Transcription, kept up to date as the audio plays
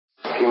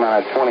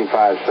T-minus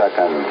 25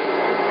 seconds.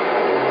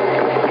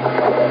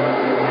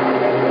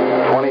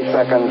 20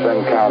 seconds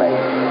and counting.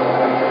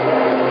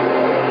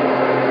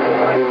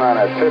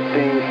 T-minus 15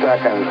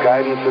 seconds.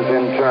 Guidance is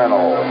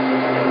internal.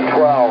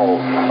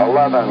 12,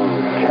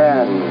 11,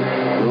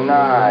 10, 9.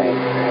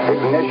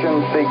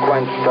 Ignition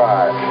sequence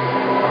start.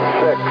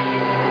 6,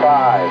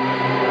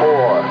 5,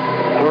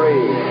 4,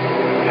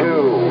 3,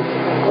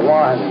 2,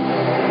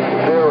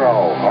 1, 0.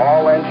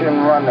 All engine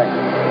running.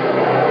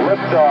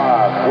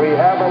 Liftoff. We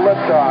have a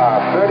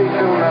liftoff. 32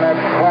 minutes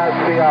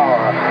past the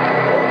hour.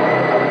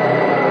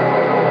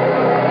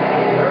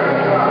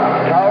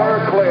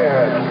 Tower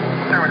cleared. We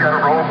got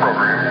a roll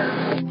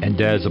program.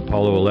 And as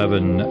Apollo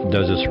 11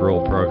 does its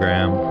roll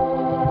program,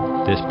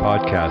 this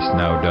podcast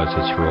now does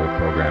its roll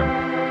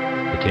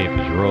program. The tape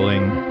is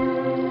rolling.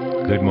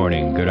 Good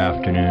morning, good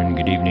afternoon,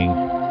 good evening,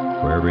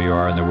 wherever you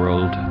are in the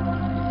world.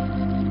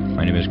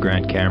 My name is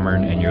Grant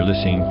Cameron, and you're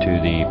listening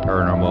to the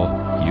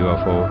Paranormal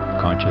UFO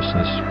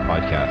Consciousness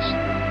Podcast.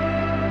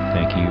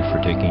 Thank you for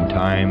taking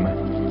time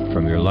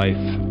from your life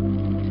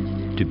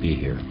to be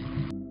here.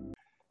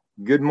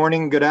 Good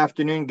morning, good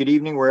afternoon, good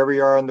evening, wherever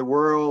you are in the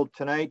world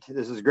tonight.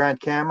 This is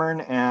Grant Cameron,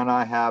 and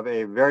I have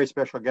a very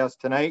special guest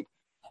tonight.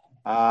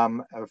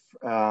 I'm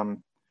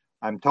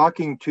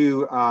talking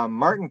to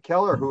Martin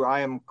Keller, who I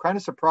am kind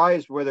of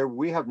surprised whether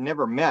we have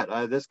never met.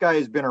 This guy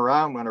has been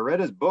around. When I read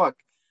his book,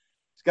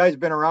 this guy's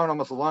been around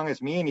almost as long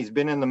as me, and he's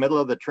been in the middle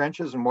of the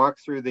trenches and walked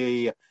through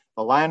the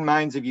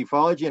landmines of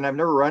ufology, and I've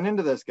never run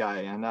into this guy.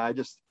 And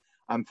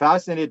I'm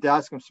fascinated to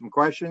ask him some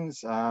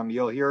questions.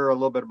 You'll hear a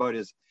little bit about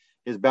his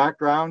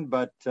background,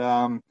 but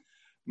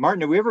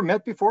Martin, have we ever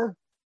met before?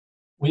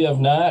 We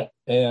have not,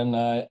 and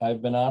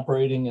I've been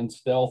operating in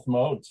stealth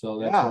mode, so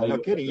that's why no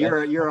kidding.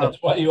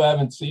 That's why you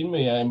haven't seen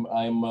me. I'm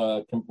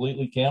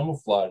completely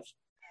camouflaged.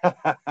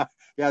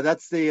 Yeah,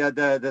 that's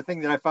the thing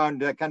that I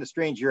found kind of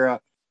strange. You're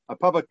a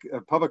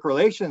public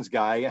relations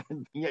guy,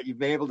 and yet you've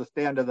been able to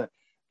stay under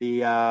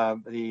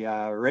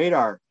the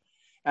radar.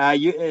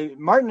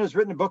 Martin has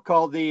written a book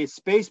called The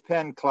Space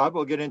Pen Club.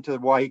 We'll get into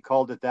why he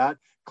called it that.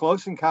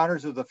 Close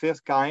Encounters of the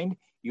Fifth Kind,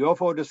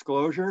 UFO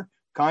Disclosure,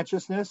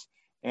 Consciousness,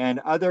 and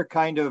Other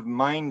Kind of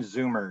Mind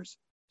Zoomers.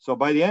 So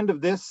by the end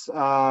of this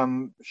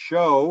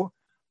show,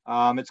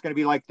 it's going to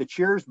be like the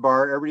Cheers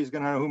bar. Everybody's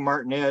going to know who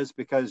Martin is,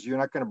 because you're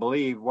not going to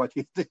believe what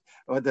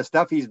the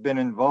stuff he's been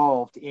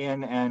involved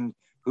in and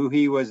who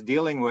he was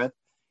dealing with.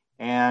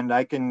 And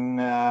I can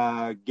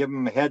give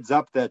him a heads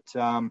up that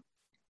a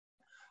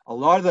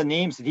lot of the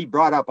names that he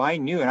brought up, I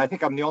knew, and I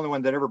think I'm the only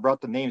one that ever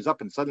brought the names up,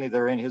 and suddenly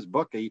they're in his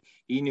book. He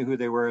knew who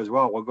they were as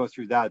well. We'll go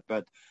through that.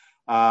 But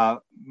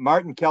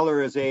Martin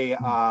Keller is a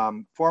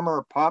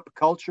former pop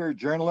culture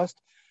journalist,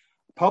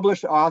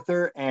 published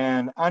author,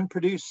 and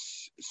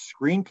unproduced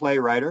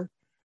screenplay writer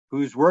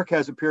whose work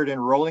has appeared in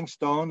Rolling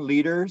Stone,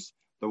 Leaders,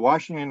 The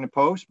Washington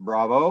Post,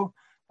 Bravo,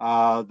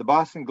 The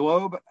Boston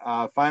Globe,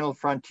 Final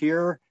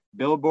Frontier,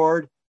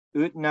 Billboard,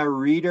 Utna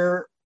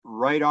Reader,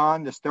 Right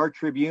On, The Star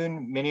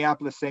Tribune,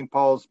 Minneapolis St.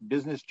 Paul's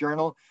Business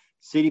Journal,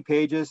 City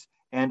Pages,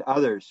 and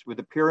others, with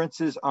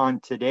appearances on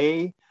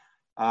Today,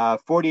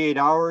 48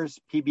 Hours,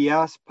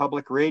 PBS,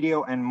 Public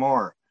Radio, and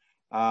more.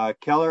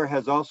 Keller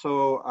has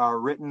also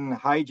written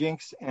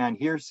Hijinks and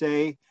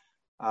Hearsay,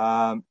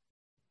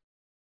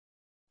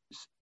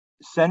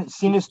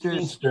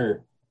 Sinister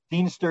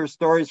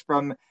Stories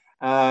from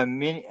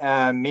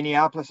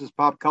Minneapolis's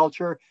pop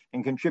culture,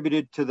 and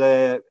contributed to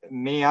the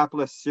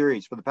Minneapolis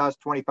series. For the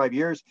past 25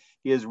 years,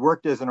 he has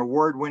worked as an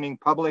award-winning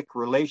public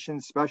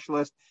relations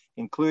specialist,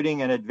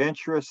 including an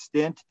adventurous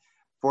stint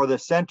for the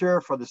Center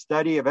for the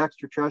Study of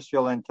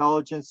Extraterrestrial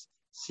Intelligence,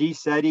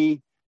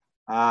 CSETI.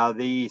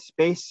 The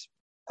Space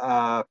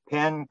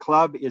Pen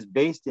Club is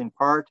based in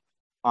part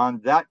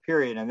on that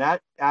period, and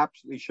that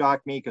absolutely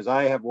shocked me, because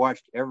I have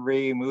watched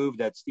every move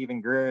that Stephen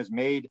Greer has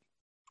made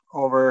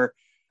over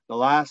the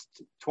last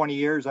 20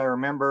 years. I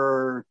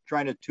remember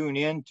trying to tune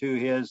in to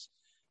his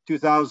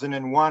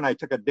 2001. I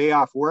took a day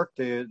off work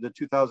to the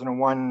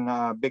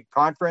 2001 big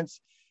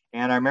conference,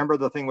 and I remember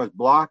the thing was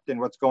blocked, and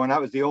what's going on.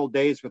 It was the old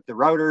days with the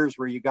routers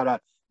where you got to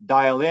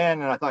dial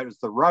in, and I thought it was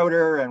the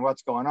router, and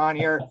what's going on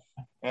here.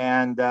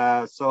 And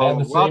so I had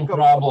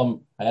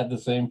the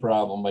same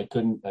problem. I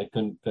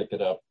couldn't pick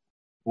it up.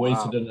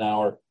 Wasted an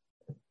hour.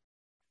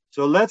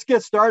 So let's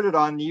get started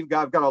on,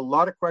 I've got a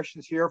lot of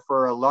questions here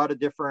for a lot of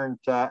different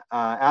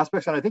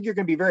aspects. And I think you're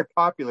going to be very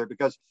popular,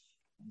 because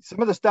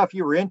some of the stuff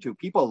you were into,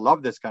 people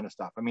love this kind of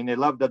stuff. I mean, they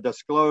love the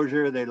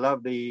disclosure. They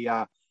love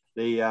the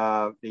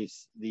CSETI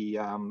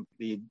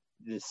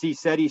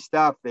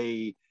stuff.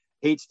 They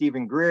hate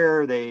Stephen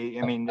Greer.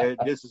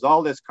 This is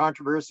all this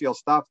controversial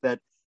stuff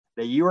that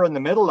you were in the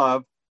middle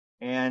of.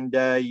 And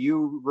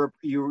you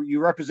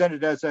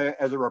represented as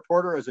a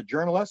reporter, as a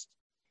journalist.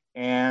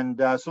 And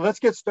so let's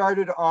get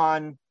started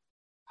on,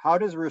 how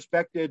does a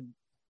respected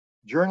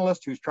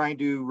journalist who's trying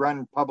to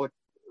run public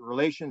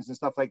relations and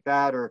stuff like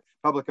that, or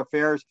public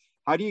affairs,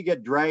 how do you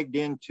get dragged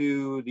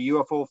into the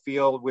UFO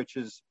field, which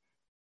is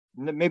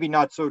maybe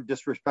not so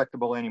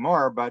disrespectable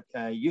anymore, but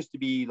used to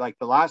be like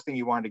the last thing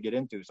you wanted to get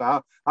into.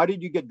 So how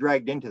did you get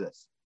dragged into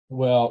this?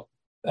 Well,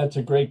 that's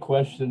a great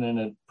question, and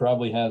it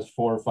probably has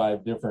 4 or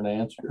 5 different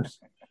answers.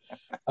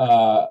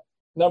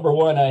 Number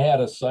one, I had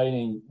a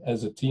sighting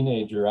as a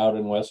teenager out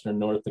in western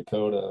North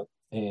Dakota,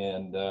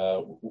 and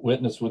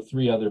witnessed with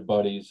 3 other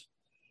buddies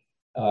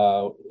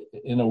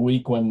in a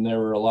week when there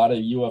were a lot of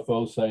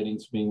UFO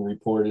sightings being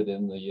reported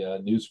in the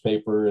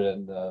newspaper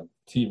and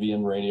TV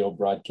and radio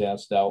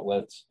broadcast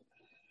outlets.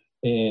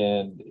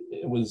 And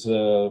it was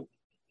about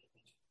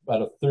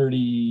a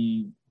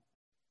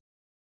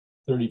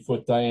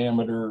 30-foot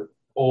diameter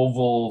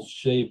oval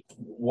shaped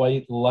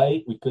white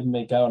light. We couldn't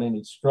make out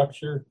any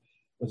structure.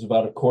 It was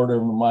about a quarter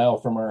of a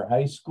mile from our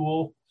high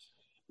school.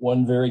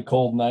 One very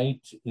cold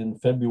night in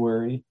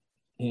February.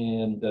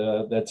 And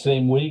that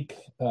same week,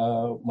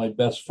 my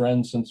best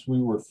friend since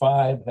we were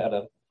 5 had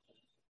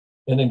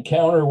an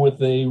encounter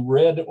with a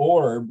red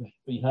orb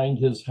behind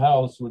his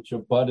house, which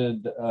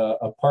abutted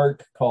a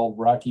park called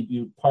Rocky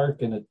Butte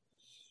Park. And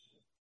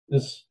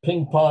this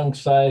ping pong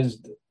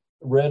sized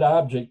red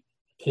object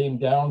came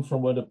down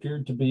from what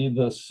appeared to be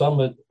the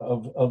summit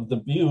of the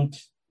butte,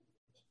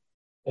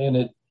 and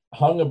it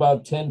hung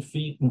about 10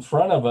 feet in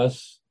front of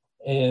us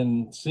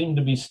and seemed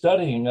to be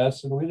studying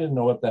us, and we didn't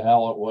know what the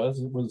hell it was.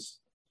 It was,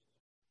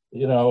 we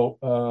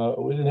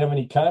didn't have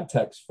any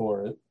context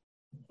for it.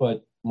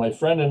 But my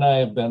friend and I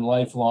have been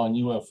lifelong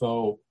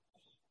UFO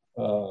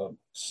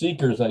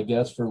seekers, I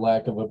guess, for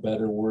lack of a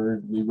better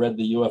word. We read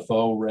the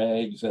UFO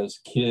rags as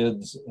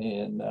kids,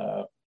 and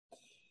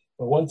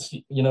but once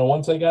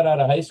I got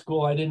out of high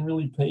school, I didn't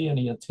really pay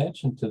any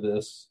attention to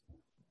this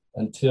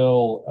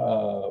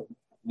until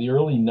the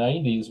early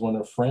 90s, when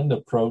a friend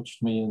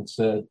approached me and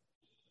said,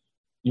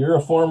 "You're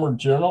a former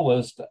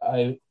journalist.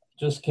 I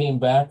just came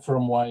back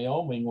from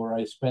Wyoming, where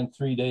I spent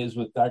 3 days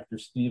with Dr.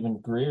 Stephen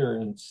Greer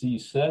and C.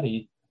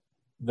 SETI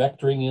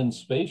vectoring in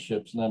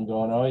spaceships." And I'm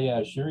going, "Oh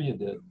yeah, sure you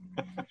did."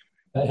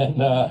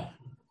 And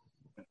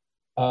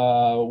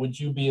would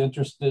you be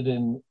interested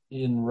in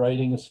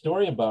writing a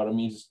story about him?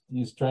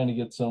 He's trying to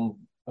get some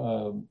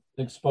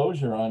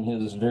exposure on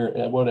his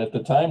what at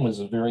the time was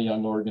a very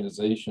young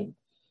organization,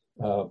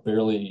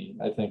 barely,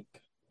 I think,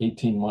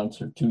 18 months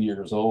or 2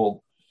 years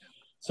old.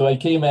 So I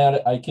came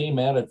at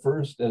it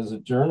first as a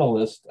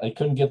journalist. I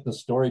couldn't get the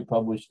story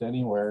published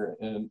anywhere,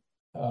 and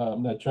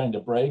I'm not trying to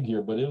brag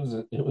here, but it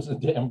was a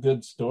damn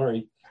good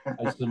story.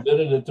 I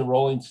submitted it to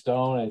Rolling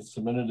Stone. I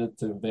submitted it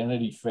to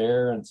Vanity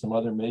Fair and some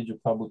other major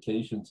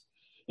publications.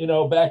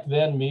 Back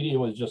then, media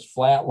was just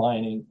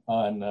flatlining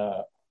on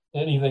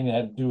anything that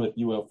had to do with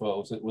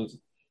UFOs.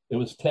 It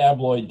was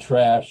tabloid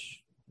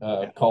trash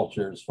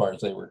culture as far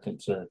as they were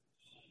concerned.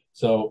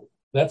 So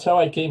that's how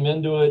I came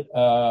into it.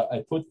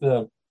 I put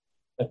the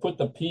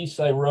piece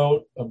I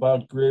wrote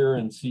about Greer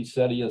and C.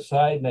 SETI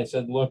aside, and I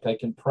said, look, I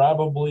can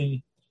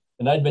probably,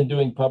 and I'd been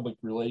doing public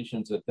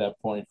relations at that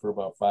point for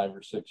about 5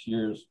 or 6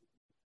 years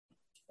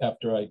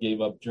after I gave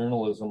up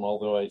journalism,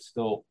 although I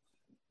still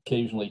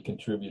occasionally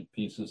contribute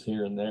pieces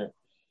here and there.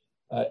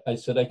 I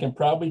said, I can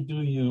probably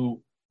do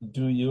you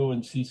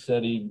and C.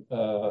 SETI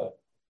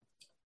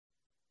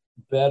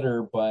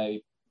better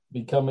by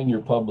becoming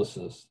your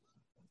publicist.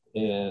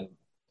 And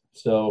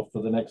so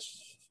for the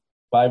next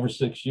 5 or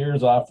 6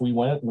 years, off we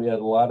went. We had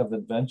a lot of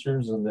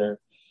adventures, and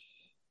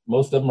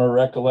most of them are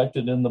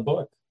recollected in the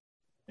book.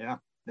 Yeah,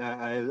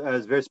 I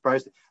was very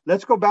surprised.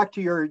 Let's go back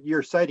to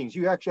your sightings.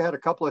 You actually had a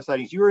couple of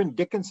sightings. You were in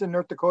Dickinson,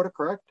 North Dakota,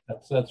 correct?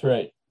 That's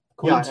right.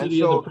 Queen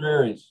City of the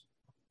Prairies.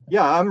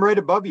 Yeah, I'm right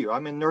above you.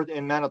 I'm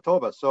in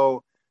Manitoba.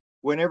 So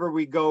whenever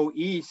we go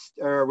east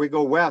or we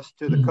go west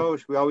to the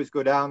coast, we always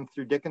go down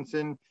through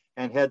Dickinson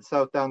and head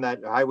south down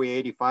that Highway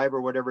 85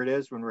 or whatever it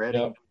is when we're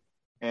heading. Yep.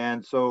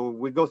 And so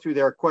we go through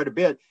there quite a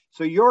bit.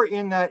 So you're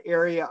in that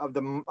area of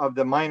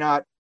the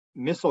Minot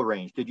missile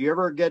range. Did you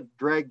ever get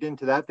dragged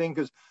into that thing?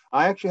 Because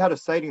I actually had a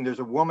sighting. There's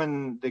a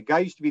woman. The guy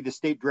used to be the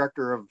state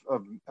director of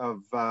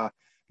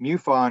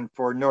MUFON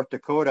for North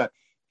Dakota.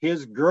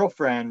 His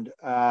girlfriend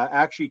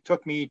actually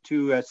took me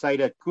to a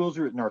site at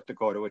Coulsroot, North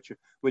Dakota, which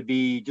would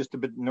be just a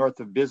bit north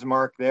of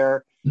Bismarck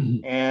there,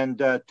 and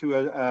to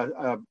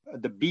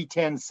the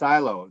B-10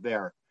 silo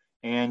there,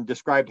 and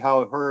described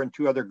how her and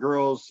 2 other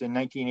girls in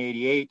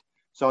 1988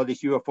 saw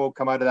this UFO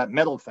come out of that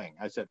metal thing.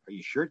 I said, "Are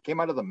you sure it came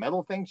out of the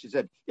metal thing?" She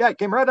said, "Yeah, it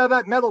came right out of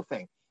that metal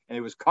thing, and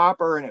it was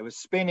copper, and it was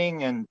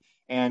spinning and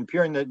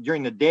during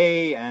the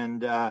day."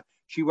 And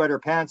she wet her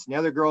pants, and the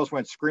other girls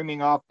went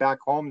screaming off back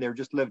home. They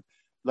just lived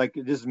like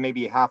this is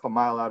maybe half a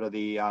mile out of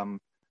the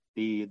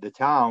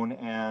town,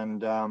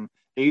 and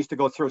they used to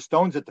go throw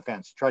stones at the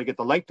fence to try to get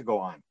the light to go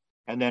on,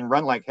 and then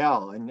run like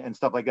hell and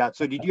stuff like that.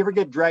 So did you ever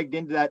get dragged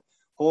into that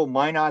whole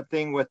Minot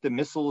thing with the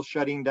missiles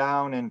shutting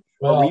down, and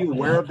were you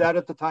aware of that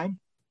at the time?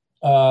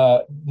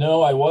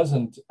 No, I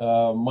wasn't.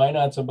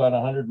 Minot's about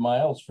 100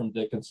 miles from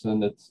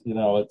Dickinson. It's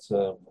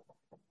a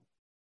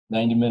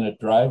 90-minute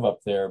drive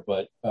up there,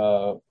 but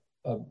a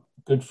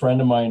good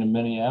friend of mine in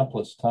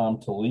Minneapolis, Tom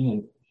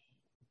Talene,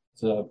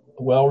 is a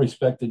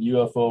well-respected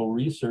UFO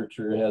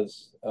researcher,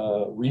 has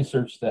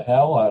researched the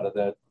hell out of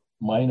that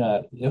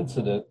Minot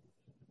incident,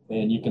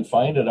 and you can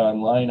find it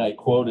online. I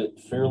quote it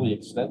fairly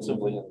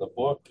extensively in the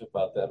book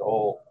about that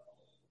whole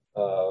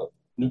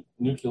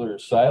nuclear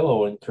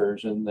silo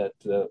incursion that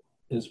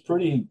is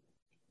pretty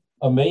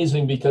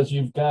amazing, because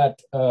you've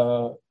got,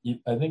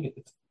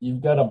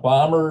 you've got a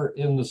bomber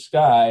in the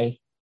sky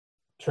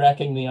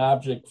tracking the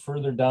object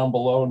further down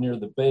below near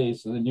the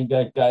base, and then you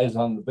got guys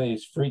on the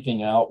base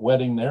freaking out,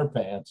 wetting their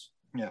pants,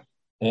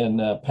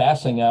 and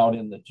passing out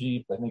in the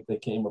Jeep. I think they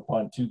came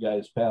upon 2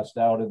 guys passed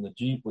out in the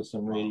Jeep with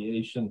some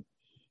radiation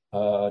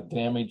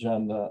damage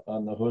on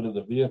the hood of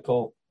the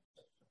vehicle.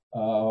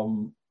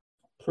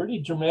 Pretty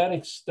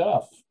dramatic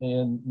stuff,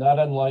 and not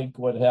unlike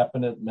what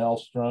happened at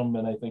Maelstrom,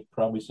 and I think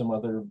probably some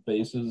other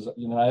bases.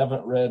 You know, I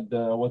haven't read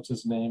what's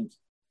his name,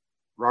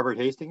 Robert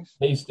Hastings.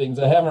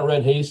 I haven't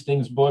read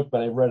Hastings' book,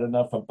 but I've read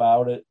enough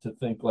about it to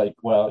think like,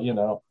 well, you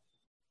know,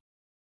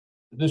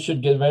 this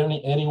should give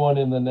anyone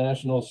in the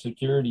national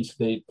security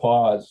state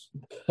pause,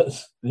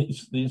 because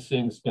these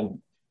things can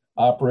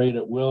operate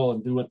at will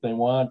and do what they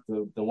want.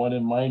 The one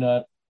in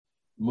Minot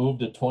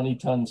moved a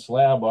 20-ton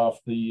slab off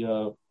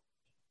the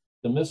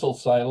missile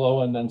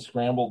silo and then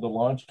scrambled the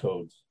launch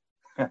codes.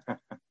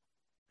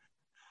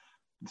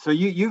 So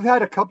you've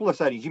had a couple of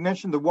sightings. You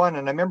mentioned the one,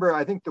 and I remember,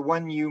 I think the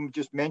one you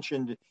just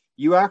mentioned,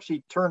 you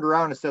actually turned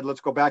around and said,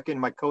 let's go back in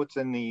my coats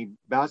in the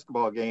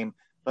basketball game.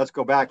 Let's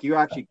go back. You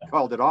actually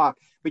called it off,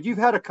 but you've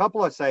had a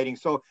couple of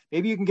sightings. So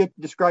maybe you can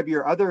describe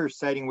your other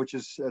sighting, which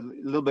is a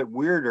little bit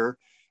weirder,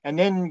 and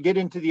then get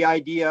into the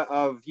idea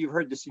of, you've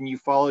heard this in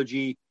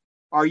ufology.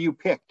 Are you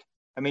picked?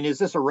 I mean, is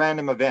this a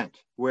random event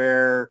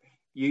where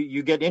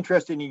you get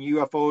interested in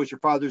UFOs? Your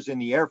father's in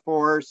the Air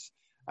Force.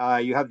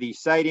 You have these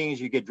sightings,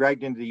 you get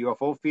dragged into the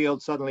UFO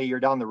field. Suddenly you're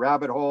down the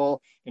rabbit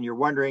hole and you're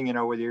wondering, you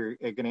know, whether you're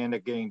going to end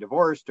up getting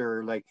divorced,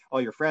 or like all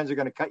your friends are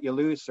going to cut you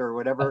loose or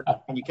whatever,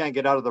 and you can't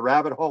get out of the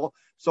rabbit hole.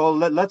 So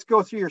let's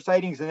go through your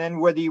sightings, and then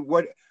what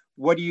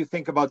do you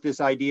think about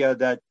this idea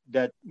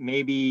that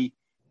maybe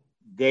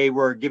they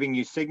were giving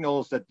you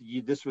signals that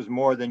this was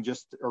more than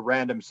just a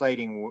random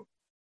sighting?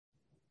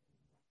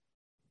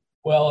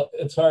 Well,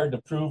 it's hard to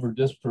prove or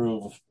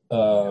disprove,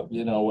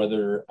 you know,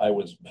 whether I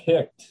was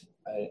picked.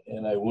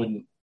 And I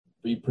wouldn't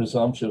be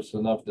presumptuous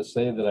enough to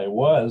say that I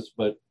was,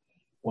 but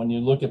when you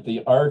look at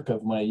the arc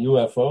of my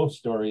UFO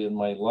story in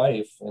my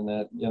life, and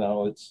that, you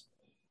know, it's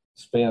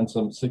spanned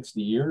some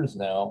 60 years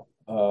now,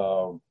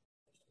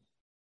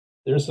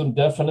 there's some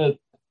definite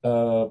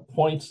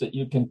points that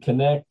you can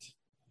connect.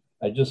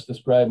 I just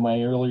described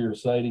my earlier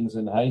sightings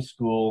in high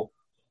school,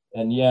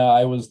 and yeah,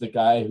 I was the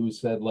guy who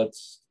said,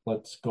 let's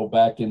go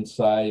back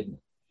inside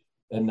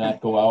and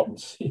not go out and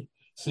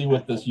see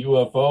what this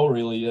UFO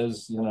really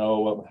is, you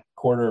know, a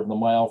quarter of the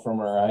mile from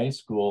our high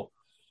school.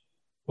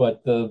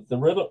 But the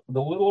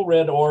little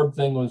red orb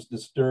thing was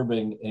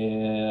disturbing.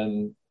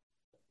 And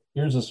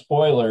here's a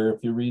spoiler: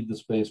 if you read the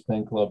Space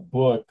Pen Club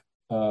book,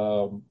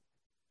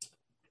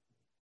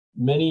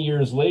 many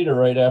years later,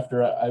 right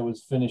after I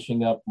was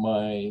finishing up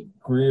my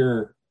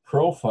Greer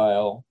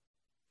profile,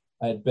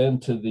 I had been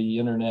to the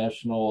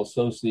International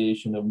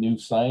Association of New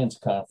Science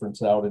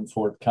conference out in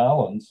Fort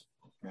Collins.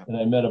 And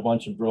I met a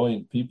bunch of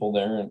brilliant people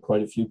there, and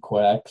quite a few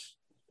quacks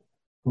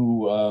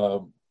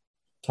who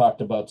talked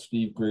about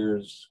Steve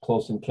Greer's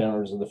Close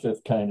Encounters of the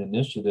Fifth Kind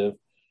initiative.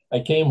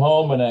 I came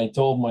home and I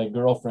told my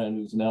girlfriend,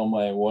 who's now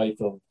my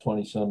wife of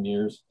 20 some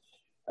years,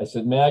 I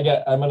said, man,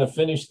 I'm going to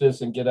finish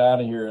this and get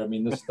out of here. I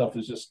mean, this stuff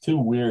is just too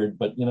weird.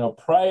 But, you know,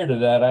 prior to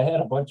that, I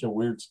had a bunch of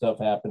weird stuff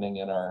happening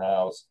in our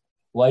house.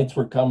 Lights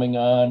were coming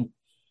on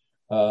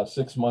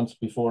 6 months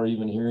before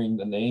even hearing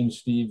the name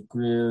Steve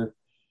Greer.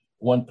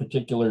 One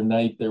particular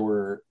night, there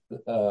were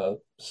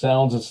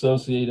sounds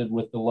associated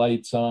with the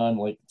lights on,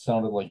 like it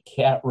sounded like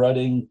cat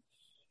rutting.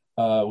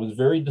 It was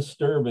very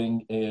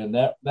disturbing, and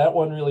that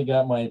one really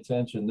got my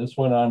attention. This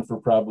went on for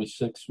probably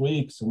 6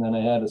 weeks, and then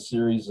I had a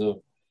series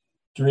of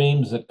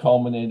dreams that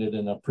culminated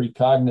in a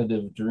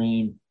precognitive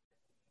dream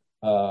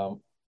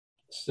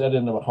set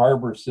in a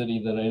harbor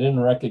city that I didn't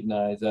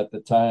recognize at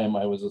the time.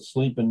 I was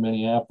asleep in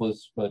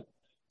Minneapolis, but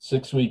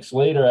 6 weeks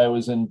later, I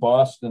was in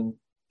Boston,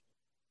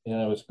 and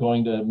I was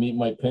going to meet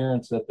my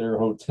parents at their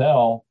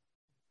hotel,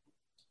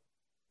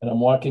 and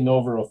I'm walking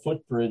over a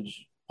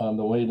footbridge on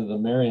the way to the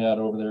Marriott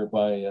over there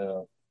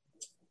by,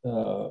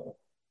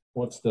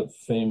 what's the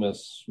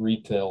famous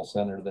retail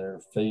center there?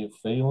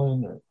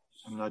 Phelan? Or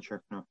I'm not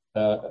sure.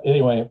 No.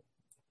 Anyway,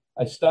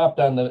 I stopped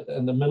in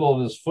the middle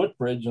of this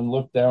footbridge and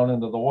looked down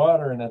into the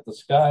water and at the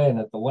sky and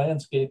at the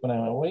landscape, and I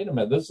went, wait a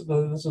minute, this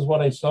is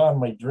what I saw in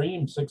my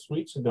dream 6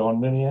 weeks ago in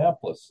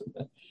Minneapolis.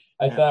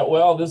 I thought,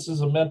 well, this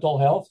is a mental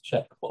health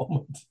check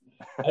moment.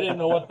 I didn't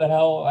know what the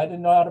hell, I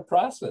didn't know how to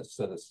process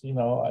this. You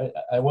know,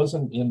 I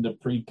wasn't into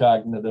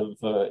precognitive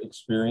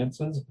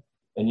experiences,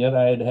 and yet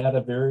I had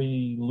a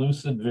very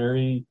lucid,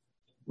 very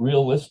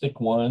realistic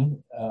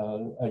one.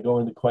 I go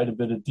into quite a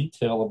bit of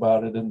detail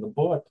about it in the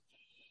book.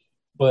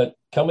 But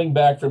coming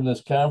back from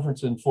this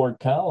conference in Fort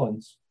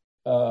Collins,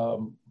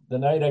 the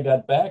night I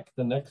got back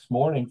the next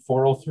morning,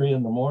 4:03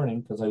 in the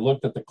morning, because I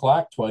looked at the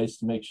clock twice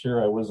to make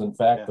sure I was in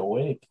fact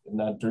awake and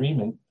not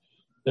dreaming.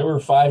 there were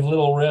 5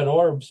 little red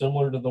orbs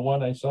similar to the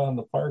one I saw in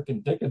the park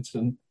in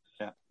Dickinson,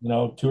 Yeah.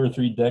 2 or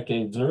 3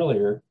 decades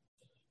earlier.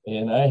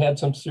 And I had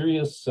some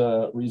serious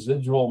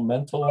residual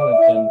mental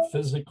and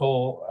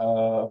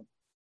physical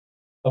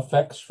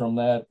effects from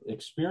that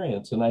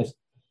experience.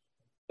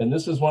 And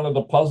this is one of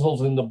the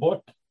puzzles in the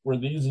book. Were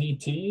these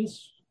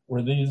ETs?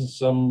 Were these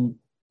some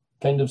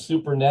kind of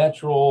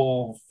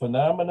supernatural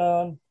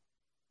phenomenon?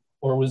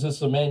 Or was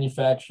this a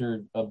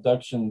manufactured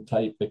abduction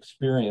type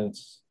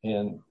experience?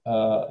 And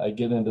I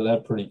get into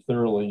that pretty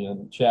thoroughly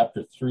in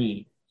chapter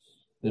 3.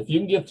 If you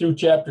can get through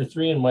chapter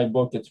 3 in my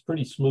book, it's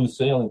pretty smooth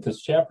sailing,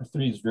 because chapter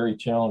 3 is very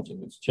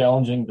challenging. It's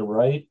challenging to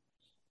write.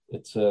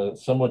 It's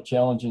somewhat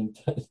challenging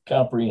to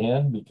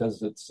comprehend,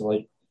 because it's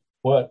like,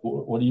 what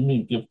do you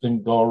mean you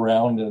can go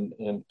around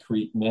and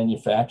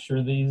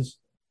manufacture these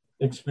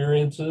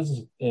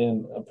experiences?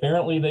 And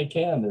apparently they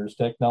can. There's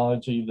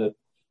technology that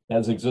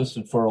has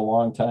existed for a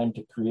long time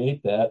to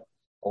create that.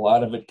 A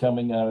lot of it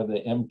coming out of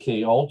the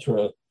MK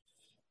Ultra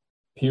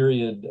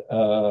period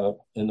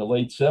in the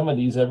late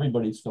 70s.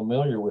 Everybody's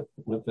familiar with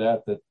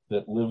that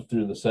lived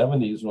through the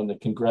 70s, when the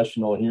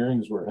congressional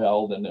hearings were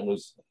held, and it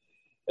was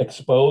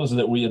exposed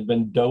that we had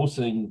been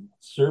dosing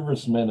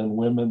servicemen and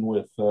women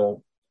with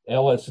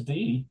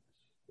LSD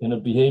in a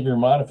behavior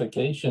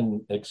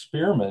modification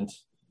experiment.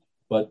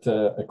 But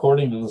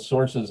according to the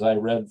sources I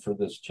read for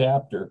this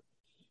chapter,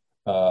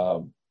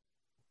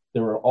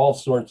 there were all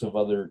sorts of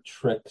other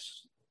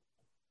tricks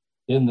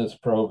in this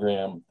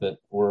program that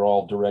were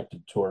all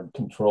directed toward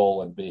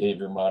control and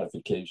behavior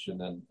modification,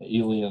 and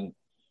alien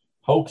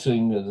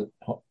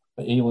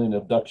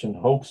abduction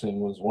hoaxing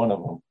was one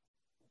of them.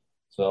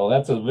 So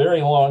that's a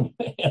very long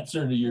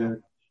answer to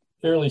your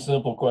fairly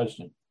simple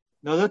question.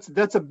 No,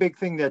 that's a big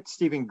thing that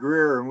Stephen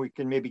Greer, and we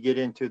can maybe get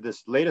into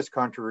this latest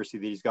controversy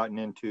that he's gotten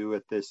into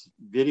with this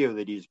video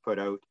that he's put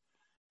out.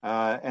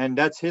 And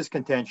that's his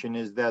contention,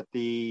 is that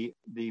the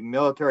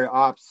military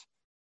ops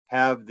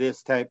have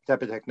this type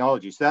of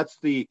technology. So that's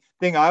the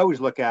thing I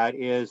always look at,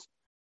 is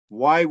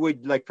why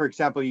would, like, for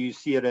example, you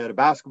see it at a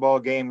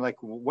basketball game, like,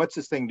 what's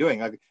this thing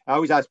doing? Like, I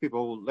always ask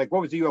people, like, what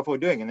was the UFO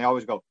doing? And they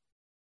always go,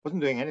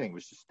 wasn't doing anything, it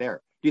was just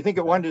there. Do you think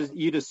it wanted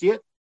you to see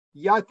it?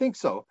 Yeah, I think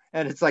so.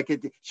 And it's like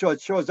it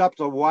shows up.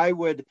 So why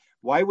would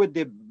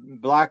the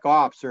black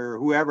ops or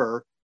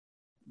whoever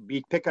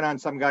be picking on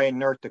some guy in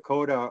North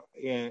Dakota,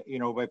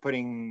 by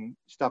putting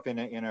stuff in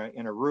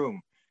a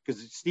room?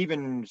 Because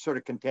Stephen sort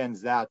of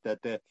contends that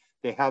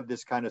they have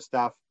this kind of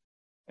stuff.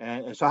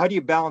 And so how do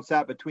you balance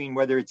that between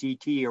whether it's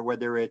ET or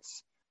whether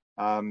it's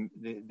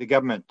the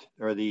government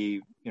or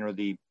the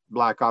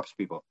black ops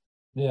people?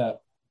 Yeah,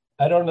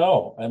 I don't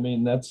know. I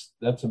mean, that's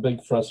a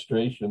big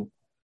frustration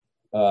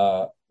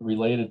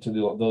related to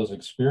those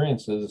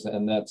experiences.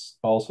 And that's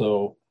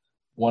also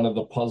one of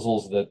the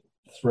puzzles that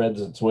threads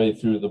its way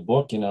through the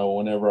book.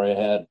 Whenever I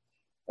had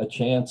a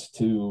chance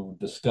to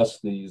discuss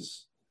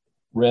these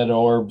red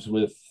orbs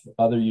with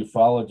other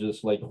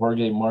ufologists like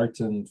Jorge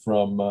Martin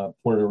from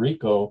Puerto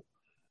Rico,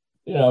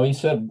 he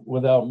said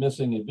without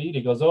missing a beat,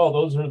 he goes, "Oh,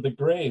 those are the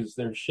Greys.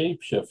 They're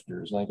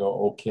shapeshifters." And I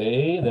go,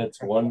 "Okay,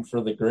 that's one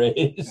for the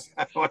Greys."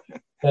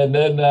 And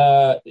then,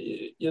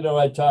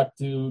 I talked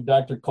to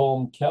Dr.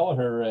 Colm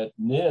Kelleher at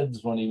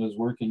NIDS when he was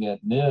working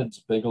at NIDS,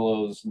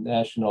 Bigelow's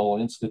National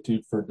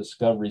Institute for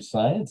Discovery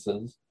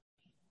Sciences,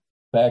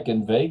 back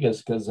in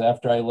Vegas, because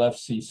after I left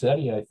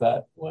CSETI, I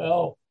thought,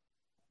 well,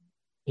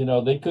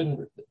 they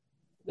couldn't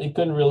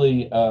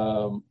really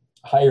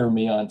hire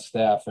me on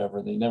staff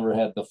ever. They never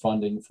had the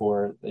funding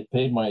for it. They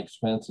paid my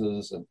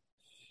expenses,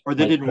 or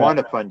they didn't want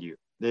to fund you.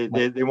 They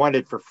wanted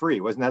it for free.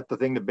 Wasn't that the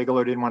thing that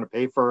Bigelow didn't want to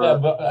pay for? Yeah,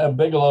 but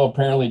Bigelow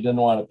apparently didn't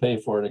want to pay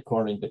for it,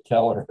 according to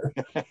Keller.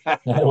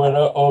 I went,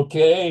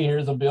 "Okay,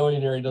 here's a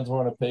billionaire. He doesn't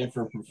want to pay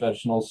for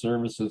professional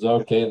services.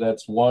 Okay,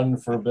 that's 1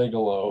 for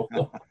Bigelow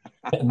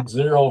and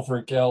 0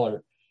 for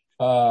Keller."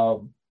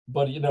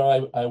 But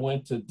I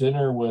went to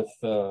dinner with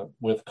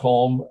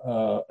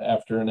Colm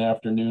after an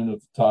afternoon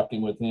of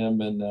talking with him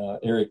and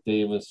Eric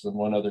Davis and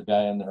one other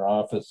guy in their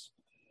office,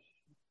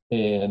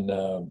 and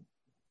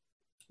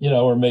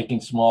we're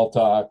making small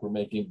talk, we're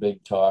making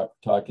big talk,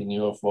 talking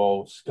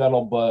UFO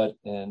scuttlebutt,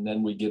 and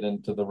then we get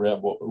into the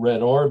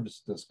red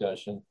orbs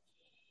discussion,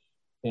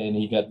 and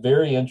he got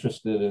very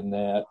interested in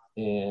that,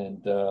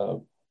 and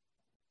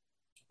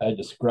I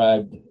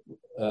described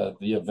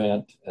the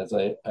event as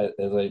I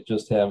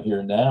just have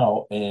here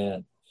now,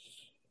 and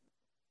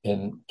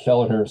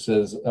Kelleher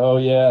says, "Oh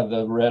yeah,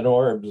 the red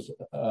orbs.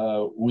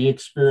 We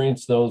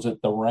experienced those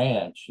at the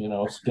ranch,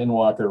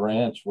 Skinwalker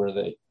Ranch, where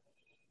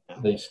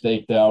they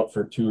staked out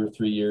for 2 or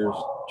 3 years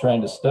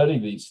trying to study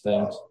these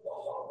things."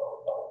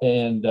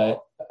 And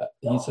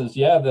he says,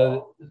 "Yeah,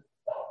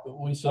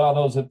 we saw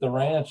those at the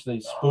ranch. They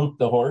spooked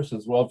the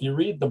horses." Well, if you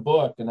read the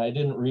book, and I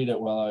didn't read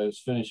it while I was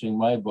finishing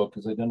my book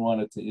because I didn't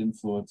want it to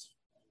influence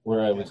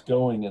where I was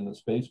going in the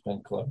Space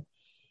Pen Club.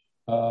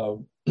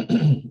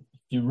 If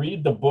you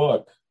read the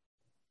book,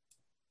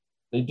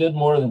 they did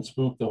more than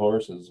spook the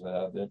horses.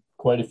 There are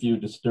quite a few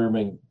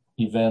disturbing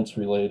events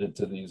related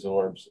to these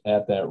orbs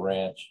at that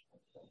ranch.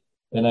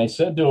 And I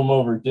said to him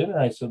over dinner,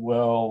 I said,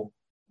 well,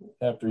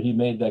 after he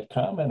made that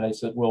comment, I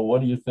said, well,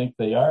 what do you think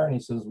they are? And he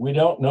says, we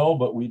don't know,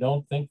 but we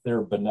don't think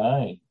they're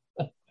benign.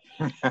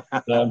 I'm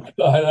going,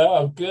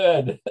 oh,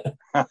 good.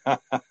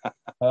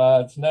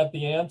 It's not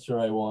the answer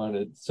I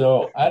wanted.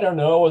 So I don't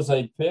know. Was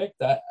I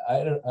picked? I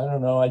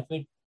don't know. I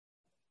think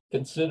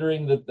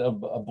considering that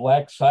a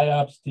black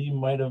psyops team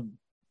might have,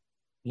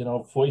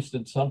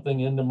 foisted something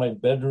into my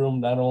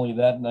bedroom, not only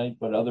that night,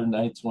 but other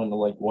nights when the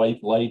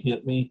white light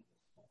hit me.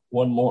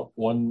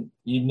 One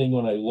evening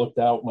when I looked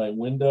out my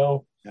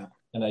window, yeah,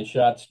 and I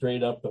shot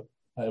straight up.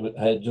 I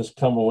had just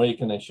come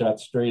awake and I shot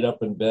straight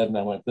up in bed and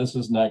I went, this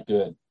is not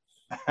good.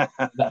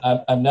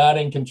 I'm not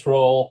in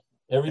control.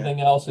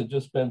 Everything else had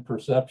just been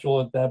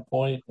perceptual at that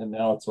point, and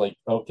now it's like,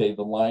 okay,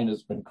 the line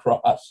has been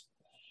crossed.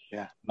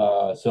 Yeah.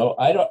 So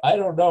I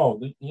don't know.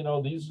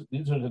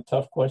 These are the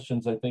tough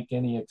questions I think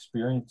any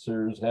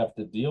experiencers have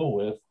to deal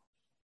with.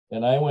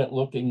 And I went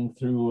looking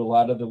through a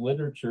lot of the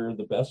literature,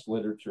 the best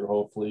literature,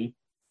 hopefully,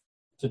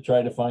 to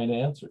try to find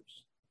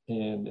answers.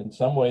 And in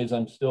some ways,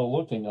 I'm still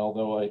looking.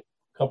 Although a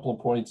couple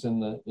of points in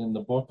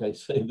the book, I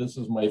say this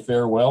is my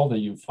farewell to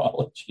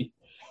ufology.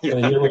 Yeah.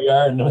 So here we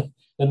are in the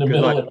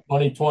middle luck. of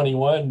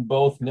 2021,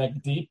 both neck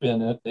deep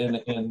in it,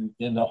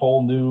 in a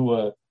whole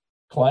new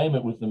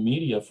climate with the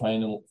media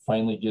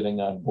finally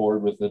getting on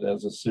board with it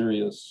as a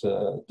serious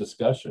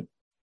discussion.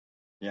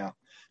 Yeah.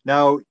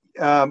 Now,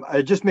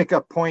 I just make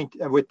a point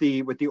with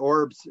the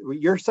orbs.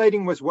 Your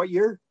sighting was what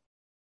year?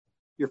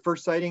 Your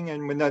first sighting,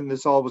 and when then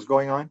this all was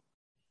going on?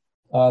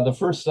 The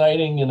first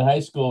sighting in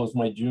high school was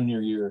my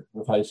junior year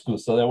of high school,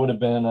 so that would have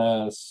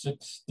been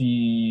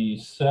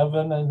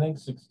 67, I think,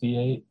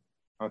 68.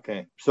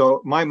 Okay,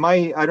 so my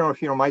I don't know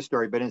if you know my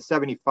story, but in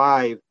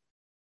 '75,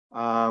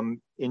 in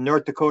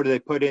North Dakota, they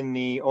put in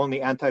the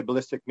only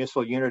anti-ballistic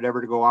missile unit ever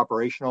to go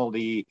operational.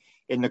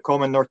 In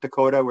Tacoma, North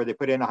Dakota, where they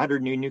put in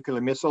 100 new nuclear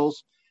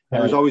missiles.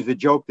 There was always the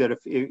joke that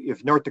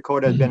if North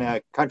Dakota had been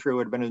a country, it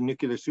would have been a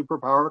nuclear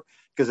superpower,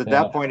 because at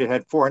that point it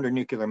had 400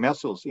 nuclear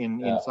missiles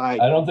inside.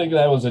 I don't think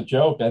that was a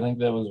joke. I think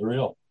that was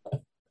real.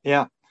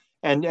 Yeah,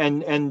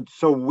 and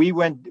so we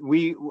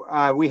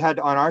had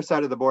on our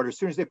side of the border, as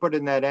soon as they put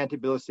in that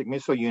anti-ballistic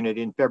missile unit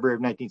in February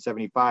of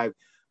 1975,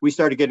 we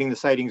started getting the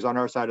sightings on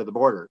our side of the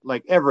border,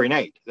 like every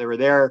night. They were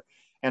there,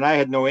 and I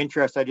had no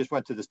interest. I just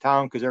went to this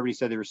town because everybody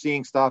said they were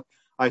seeing stuff.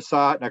 I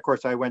saw it, and of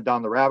course I went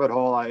down the rabbit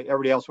hole.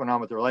 Everybody else went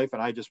on with their life,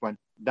 and I just went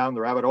down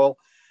the rabbit hole.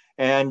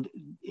 And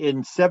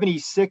in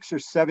 76 or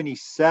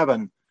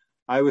 77,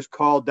 I was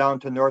called down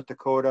to North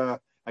Dakota,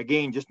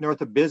 again, just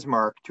north of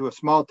Bismarck, to a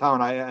small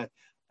town.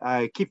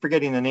 I keep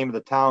forgetting the name of the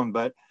town,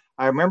 but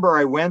I remember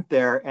I went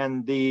there,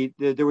 and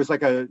there was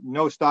like a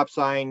no stop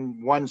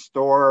sign, one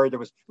store. There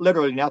was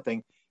literally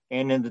nothing.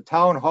 And in the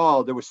town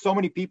hall, there was so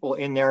many people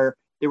in there.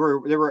 They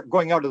were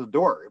going out of the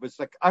door. It was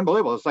like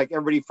unbelievable. It's like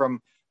everybody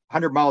from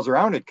 100 miles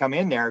around had come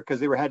in there because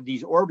they had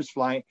these orbs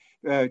flying,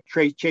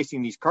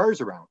 chasing these cars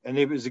around. And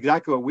it was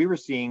exactly what we were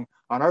seeing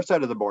on our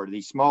side of the border,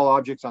 these small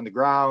objects on the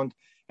ground.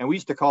 And we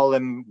used to call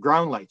them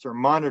ground lights or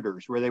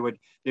monitors, where they would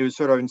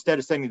sort of, instead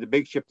of sending the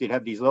big ship, they'd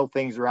have these little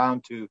things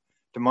around to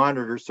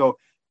monitor. So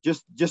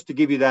just to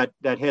give you that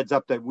heads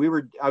up, that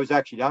I was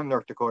actually down in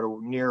North Dakota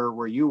near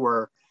where you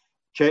were,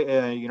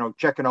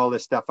 checking all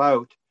this stuff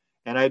out.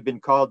 And I had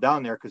been called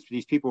down there because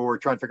these people were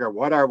trying to figure out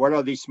what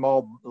are these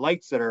small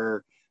lights that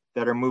are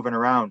moving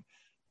around.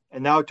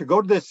 And now to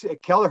go to this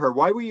Kelleher,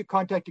 why were you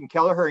contacting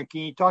Kelleher? And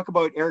can you talk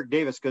about Eric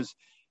Davis? Because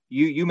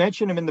you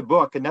mentioned him in the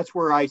book, and that's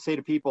where I say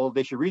to people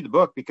they should read the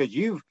book, because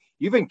you've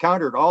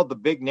encountered all the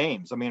big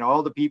names. I mean,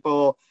 all the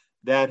people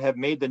that have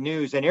made the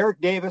news. And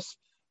Eric Davis,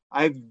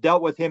 I've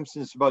dealt with him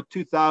since about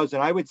 2000.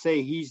 I would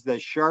say he's the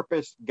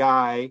sharpest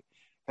guy,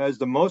 has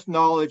the most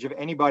knowledge of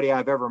anybody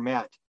I've ever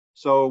met.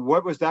 So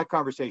what was that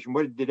conversation?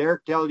 What did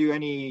Eric tell you,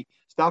 any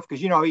stuff?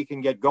 Because he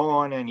can get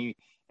going,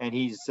 and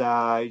he's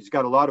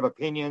got a lot of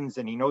opinions,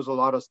 and he knows a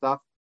lot of stuff.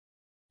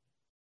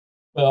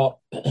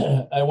 Well,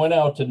 I went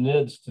out to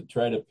NIDS to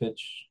try to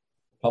pitch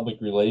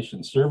public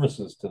relations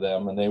services to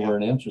them, and they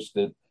weren't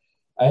interested.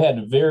 I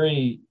had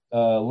very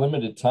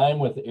limited time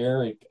with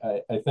Eric.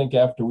 I think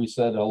after we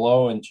said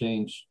hello and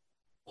changed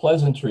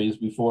pleasantries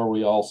before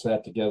we all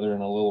sat together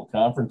in a little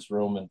conference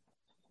room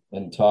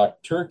and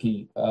talked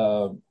turkey,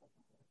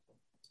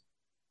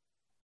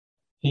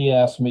 he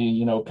asked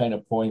me, kind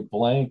of point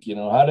blank,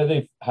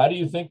 how do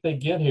you think they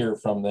get here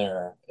from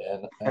there?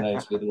 And I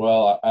said,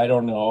 well, I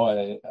don't know.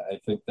 I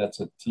think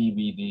that's a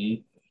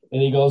TBD.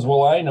 And he goes,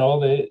 well, I know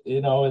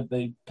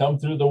they come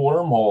through the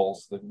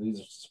wormholes,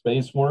 these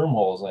space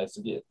wormholes. And I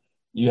said,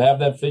 you have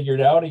that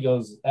figured out? He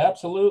goes,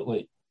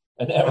 absolutely.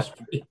 And that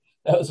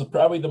was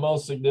probably the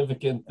most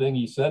significant thing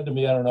he said to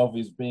me. I don't know if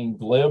he's being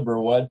glib or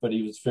what, but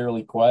he was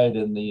fairly quiet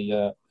in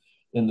the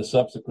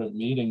subsequent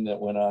meeting that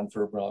went on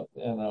for about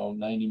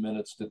 90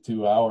 minutes to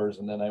 2 hours.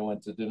 And then I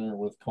went to dinner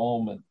with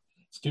Coleman.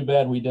 It's too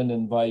bad we didn't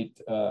invite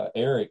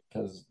Eric,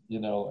 because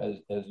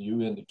as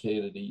you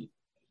indicated,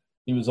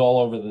 he was all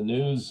over the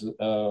news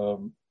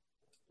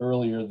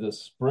earlier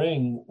this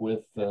spring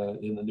with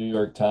in the New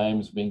York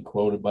Times, being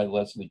quoted by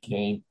Leslie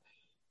Kean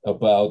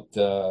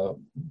about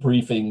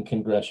briefing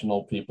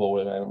congressional people,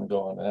 and I'm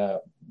going,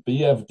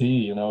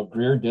 BFD,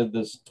 Greer did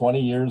this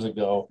 20 years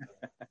ago,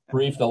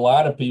 briefed a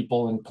lot of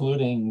people,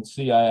 including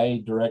CIA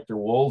Director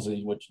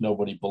Woolsey, which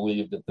nobody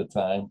believed at the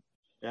time.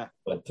 Yeah.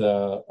 But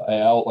I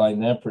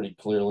outlined that pretty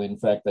clearly. In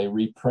fact, I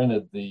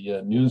reprinted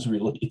the news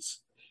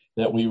release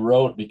that we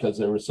wrote because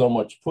there was so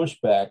much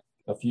pushback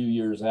a few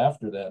years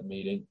after that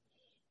meeting.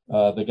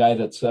 The guy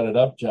that set it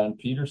up, John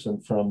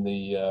Peterson from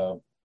the,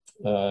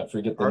 I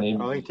forget the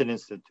name. Arlington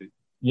Institute.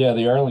 Yeah,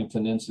 the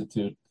Arlington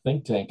Institute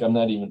think tank. I'm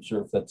not even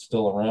sure if that's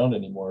still around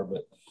anymore,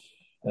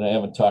 and I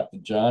haven't talked to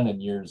John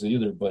in years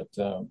either, but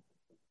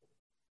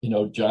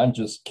John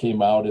just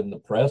came out in the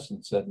press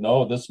and said,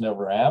 no, this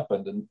never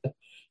happened.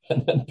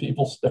 And then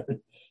people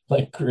started,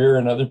 like Greer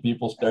and other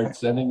people started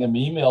sending him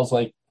emails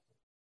like,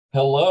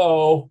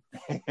 hello,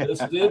 this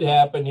did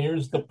happen.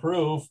 Here's the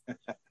proof,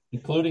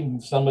 including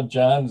some of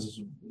John's,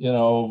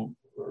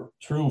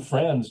 true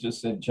friends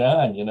just said,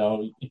 John,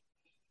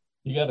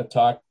 you got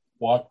to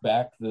walk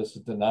back this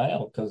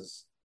denial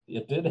because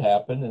it did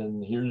happen.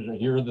 And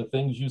here are the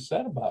things you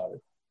said about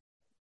it.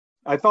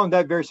 I found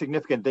that very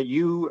significant that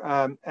you,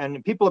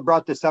 and people have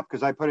brought this up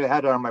because I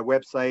had it on my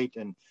website,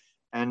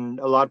 and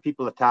a lot of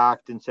people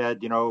attacked and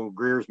said,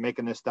 Greer's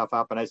making this stuff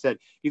up. And I said,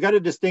 you got to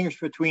distinguish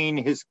between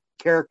his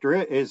character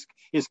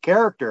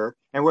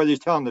and whether he's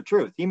telling the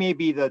truth. He may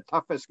be the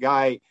toughest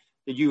guy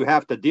that you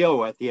have to deal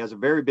with. He has a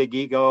very big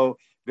ego,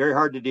 very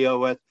hard to deal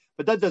with,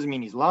 but that doesn't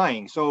mean he's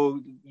lying. So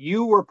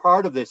you were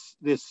part of this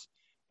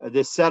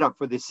setup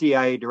for the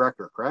CIA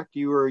director, correct?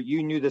 You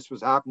knew this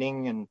was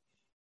happening, and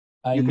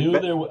I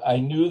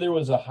knew there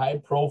was a high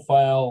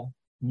profile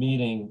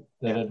meeting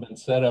that had been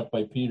set up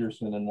by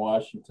Peterson in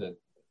Washington,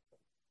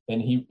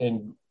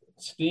 and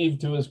Steve,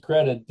 to his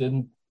credit,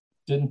 didn't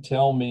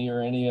tell me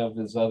or any of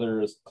his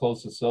other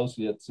close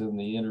associates in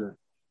the inner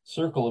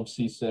circle of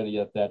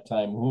CSETI at that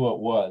time who it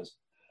was.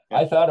 Yeah.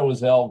 I thought it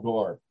was Al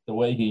Gore, the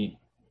way he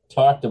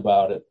talked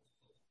about it,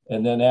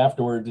 and then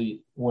afterwards,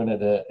 when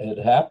it had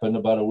happened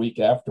about a week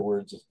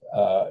afterwards,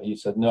 he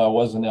said, "No, it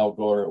wasn't Al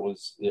Gore.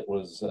 It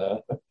was."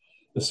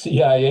 The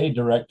CIA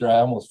director.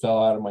 I almost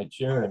fell out of my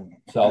chair in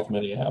South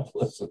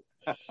Minneapolis.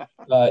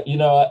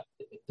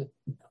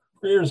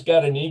 Greer's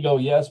got an ego,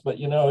 yes, but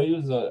he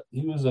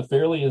was a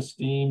fairly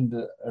esteemed,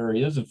 or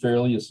he is a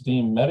fairly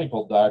esteemed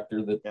medical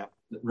doctor that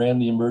ran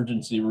the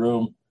emergency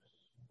room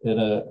in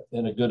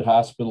a good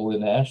hospital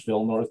in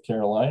Asheville, North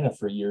Carolina,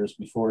 for years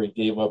before he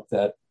gave up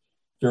that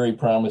very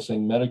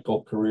promising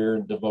medical career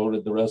and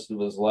devoted the rest of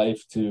his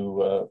life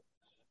to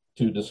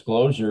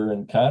disclosure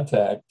and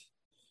contact.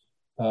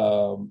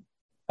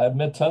 I've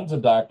met tons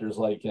of doctors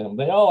like him.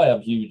 They all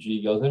have huge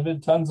egos. I've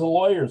met tons of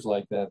lawyers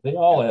like that. They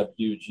all have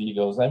huge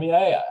egos. I mean,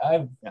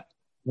 I've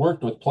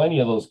worked with plenty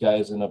of those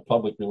guys in a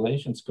public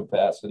relations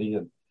capacity,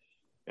 and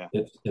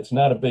it's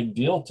not a big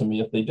deal to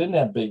me. If they didn't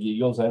have big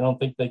egos, I don't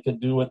think they could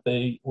do what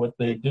they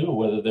do,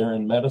 whether they're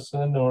in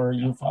medicine or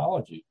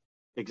ufology.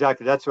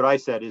 Exactly. That's what I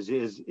said. Is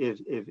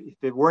if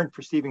it weren't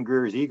for Stephen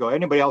Greer's ego,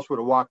 anybody else would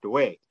have walked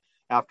away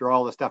after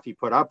all the stuff he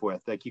put up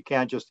with. Like, you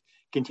can't just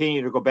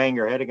continue to go bang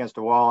your head against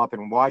a wall up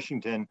in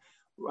Washington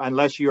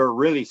unless you're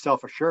really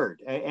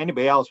self-assured.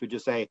 Anybody else would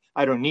just say,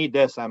 I don't need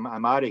this, I'm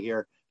out of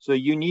here. So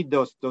you need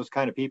those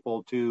kind of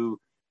people to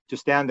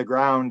stand the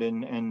ground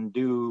and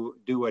do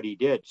what he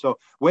did. So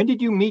when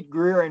did you meet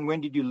Greer and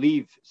when did you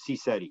leave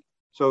CSETI?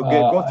 So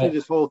go through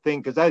this whole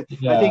thing, because I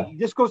think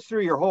this goes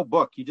through your whole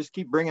book. You just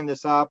keep bringing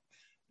this up.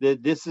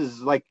 That this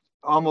is like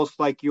almost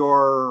like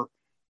your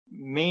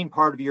main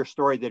part of your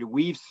story, that it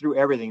weaves through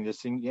everything.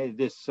 This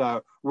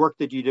work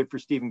that you did for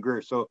Stephen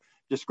Greer. So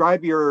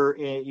describe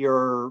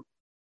your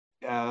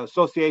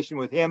association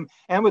with him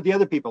and with the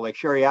other people like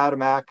Sherry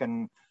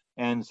Adamak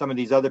and some of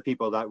these other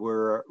people that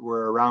were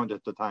around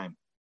at the time.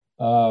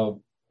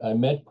 I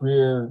met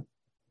Greer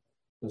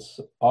this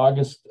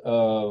August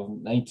of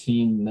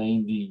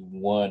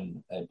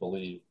 1991, I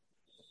believe,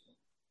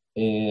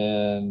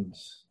 and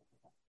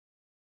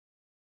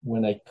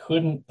when I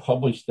couldn't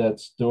publish that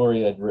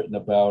story I'd written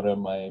about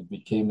him, I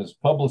became his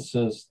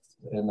publicist,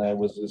 and I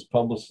was his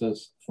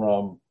publicist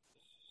from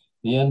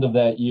the end of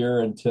that year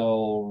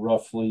until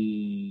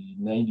roughly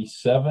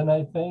 97,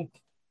 I think.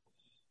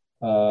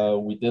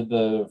 We did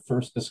the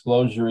first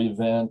disclosure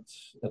event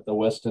at the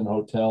Westin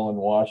Hotel in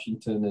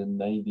Washington in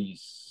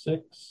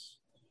 96.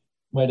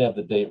 Might have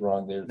the date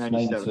wrong there. It's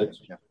 96.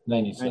 Yeah.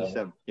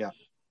 97. Yeah.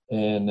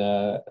 And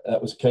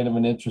that was kind of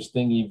an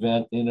interesting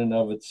event in and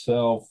of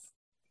itself.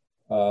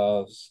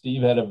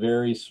 Steve had a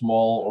very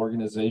small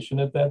organization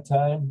at that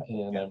time,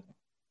 and I've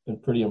been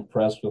pretty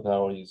impressed with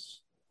how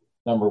he's,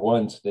 number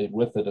one, stayed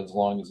with it as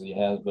long as he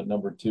has, but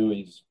number two,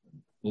 he's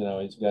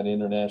got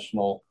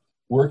international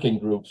working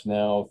groups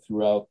now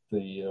throughout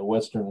the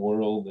Western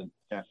world and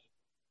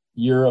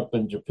Europe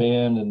and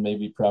Japan and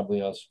maybe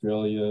probably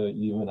Australia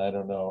even. I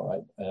don't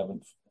know. I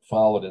haven't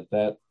followed it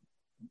that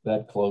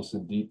close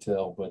in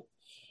detail, but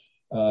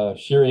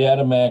Sherry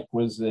Adamak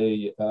was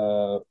a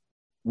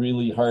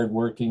really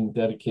hardworking,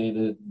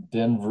 dedicated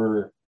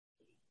Denver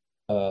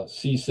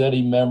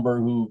CSETI member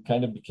who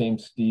kind of became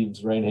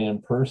Steve's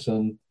right-hand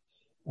person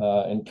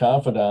and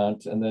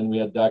confidant. And then we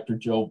had Dr.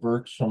 Joe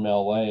Birx from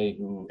LA,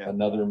 who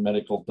another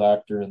medical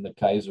doctor in the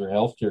Kaiser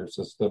healthcare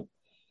system,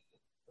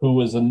 who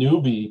was a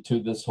newbie to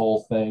this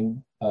whole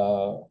thing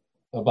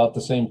about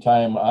the same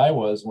time I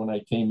was when I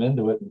came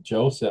into it. And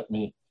Joe sent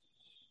me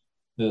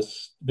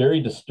this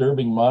very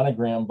disturbing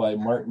monogram by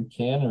Martin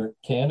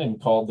Cannon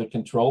called The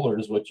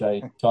Controllers, which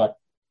I talked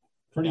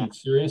pretty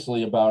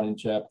seriously about in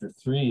chapter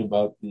 3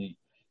 about the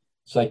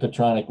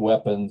psychotronic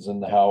weapons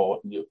and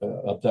how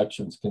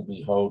abductions can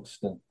be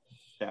hoaxed. And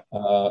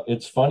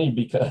it's funny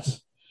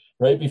because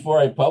right before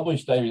I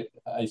published, I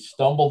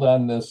stumbled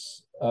on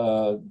this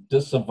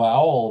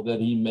disavowal that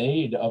he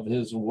made of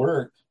his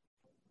work,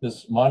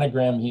 this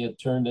monogram he had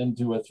turned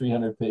into a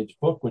 300-page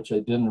book, which I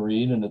didn't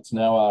read, and it's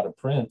now out of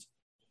print.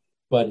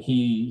 But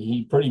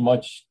he pretty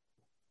much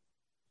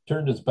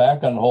turned his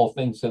back on the whole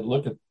thing, said,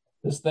 look, at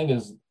this thing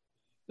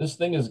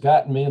has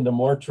gotten me into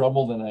more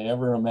trouble than I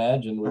ever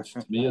imagined, which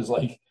to me is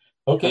like,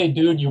 okay,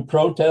 dude, you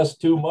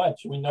protest too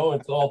much. We know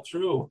it's all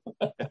true.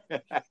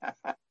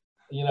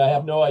 You know, I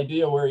have no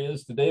idea where he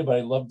is today, but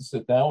I'd love to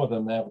sit down with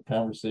him and have a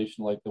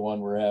conversation like the one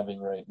we're having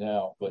right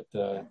now. But,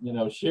 you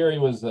know, Sherry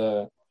was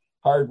a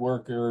hard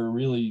worker,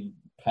 really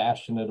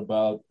passionate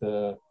about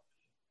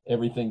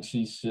everything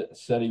she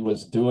said he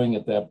was doing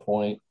at that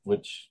point,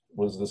 which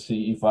was the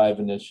CE5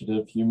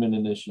 initiative, human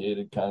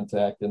initiated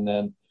contact, and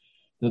then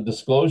the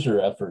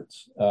disclosure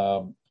efforts.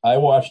 I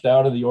washed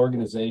out of the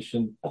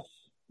organization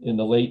in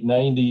the late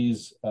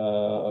 90s,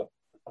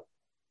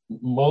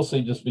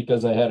 mostly just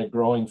because I had a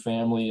growing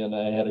family and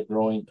I had a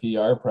growing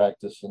PR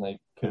practice, and I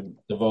couldn't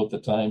devote the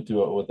time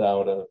to it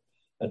without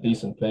a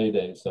decent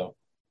payday. So,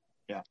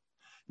 yeah.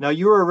 Now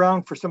you were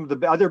around for some of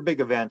the other big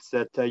events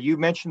that you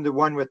mentioned, the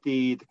one with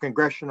the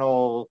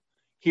congressional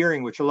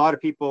hearing, which a lot of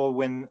people,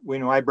 when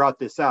I brought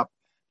this up,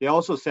 they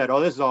also said, "Oh,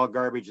 this is all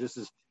garbage. This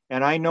is."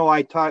 And I know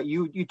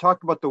you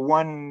talked about the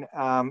one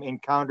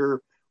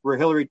encounter where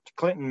Hillary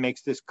Clinton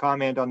makes this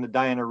comment on the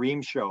Diana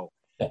Rehm show.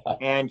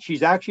 And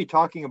she's actually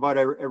talking about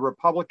a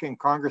Republican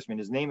congressman.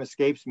 His name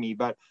escapes me,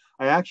 but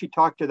I actually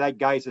talked to that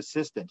guy's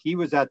assistant. He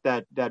was at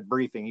that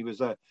briefing. He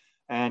was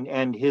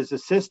and his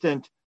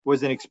assistant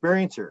was an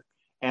experiencer.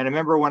 And I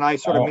remember when I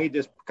sort of made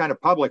this kind of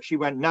public, she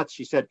went nuts.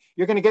 She said,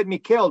 "You're going to get me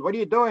killed. What are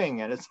you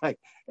doing?" And it's like,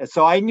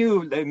 so I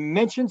knew they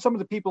mentioned some of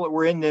the people that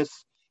were in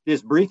this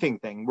briefing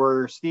thing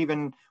where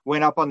Stephen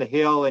went up on the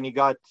Hill and he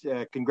got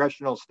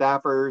congressional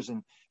staffers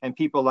and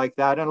people like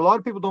that. And a lot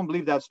of people don't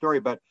believe that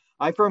story, but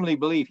I firmly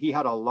believe he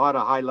had a lot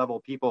of high level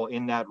people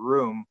in that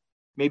room,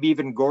 maybe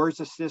even Gore's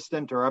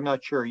assistant, or I'm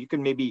not sure. You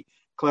can maybe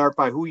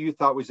clarify who you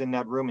thought was in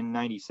that room in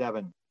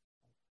 97.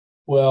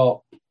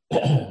 Well,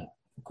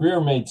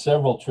 Greer made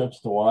several trips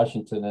to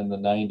Washington in the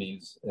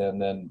 90s,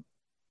 and then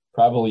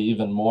probably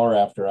even more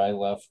after I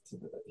left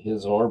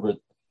his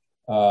orbit.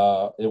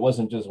 It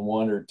wasn't just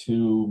one or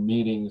two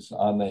meetings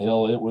on the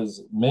Hill. It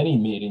was many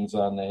meetings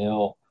on the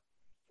Hill,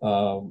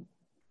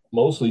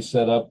 mostly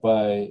set up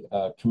by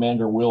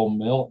Commander Will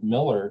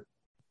Miller,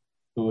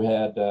 who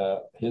had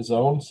his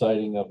own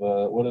sighting of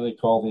what do they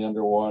call the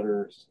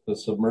underwaters, the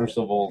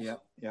submersibles.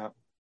 Yeah.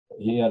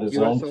 He had his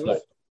USOs? own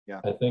sight,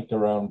 I think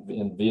around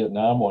in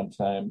Vietnam one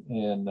time.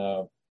 And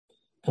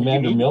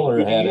Commander Did Miller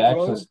had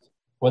access. Miller?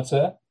 What's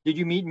that? Did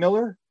you meet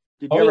Miller?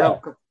 Did Oh, you ever yeah.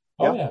 have?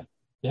 Oh, yeah.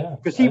 Yeah.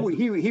 Because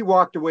he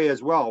walked away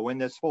as well when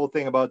this whole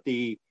thing about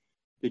the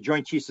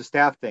Joint Chiefs of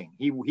Staff thing.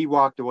 He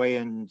walked away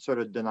and sort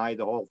of denied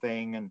the whole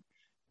thing,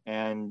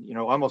 and you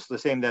know, almost the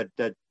same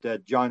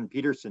that John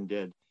Peterson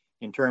did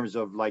in terms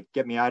of like,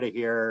 get me out of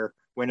here,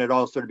 when it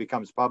all sort of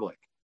becomes public.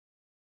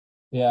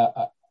 Yeah,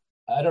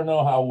 I don't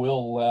know how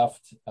Will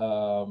left,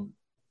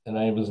 and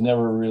I was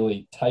never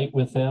really tight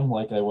with him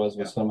like I was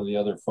with some of the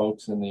other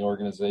folks in the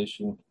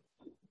organization.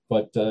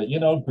 But you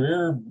know,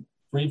 Greer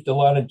briefed a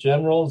lot of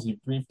generals. He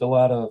briefed a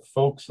lot of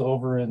folks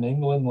over in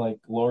England, like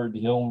Lord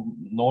Hill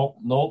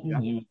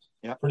Knowlton. He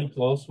was pretty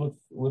close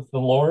with the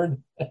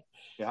Lord.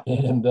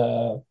 And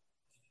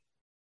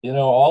you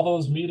know, all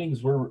those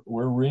meetings were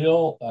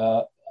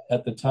real.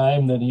 At the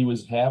time that he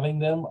was having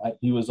them,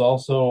 he was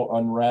also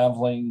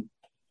unraveling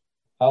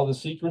how the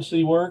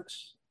secrecy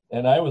works.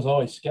 And I was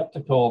always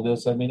skeptical of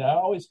this. I mean, I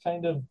always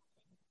kind of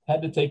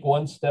had to take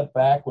one step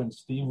back when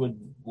Steve would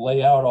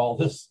lay out all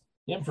this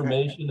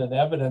information and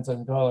evidence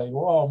and go like,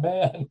 whoa,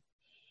 man,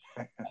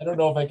 I don't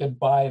know if I could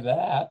buy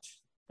that.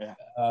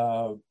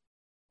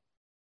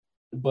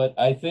 But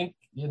I think,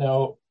 you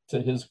know,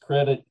 to his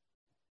credit,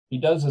 he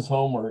does his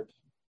homework.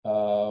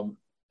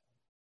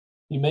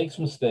 He makes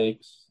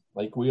mistakes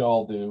like we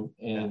all do.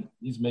 And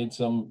he's made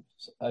some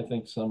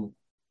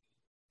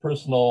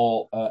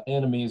personal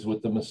enemies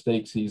with the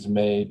mistakes he's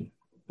made.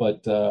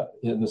 But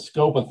in the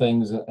scope of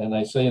things, and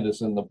I say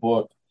this in the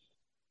book,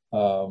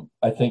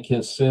 I think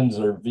his sins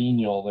are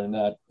venial.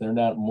 They're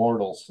not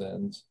mortal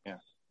sins,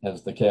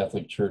 as the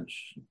Catholic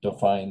Church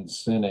defines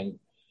sinning.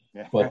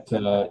 But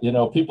you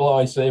know, people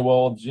always say,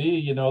 "Well, gee,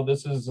 you know,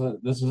 this is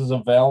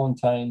a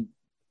Valentine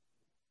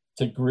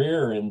to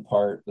Greer in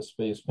part, the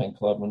Spaceman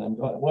Club, and I'm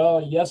going,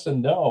 well, yes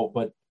and no,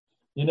 but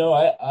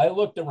I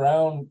looked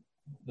around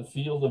the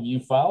field of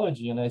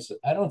ufology and I said,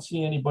 I don't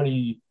see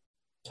anybody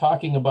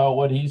talking about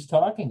what he's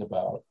talking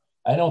about.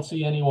 I don't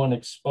see anyone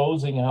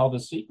exposing how the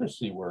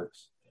secrecy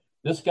works.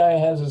 This guy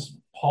has his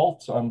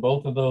pulse on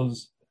both of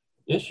those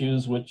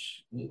issues,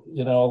 which,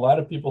 a lot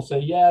of people say,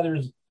 yeah,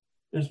 there's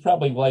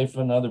probably life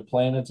on other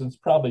planets and it's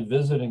probably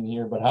visiting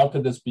here, but how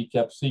could this be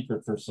kept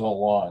secret for so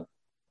long?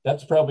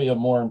 That's probably a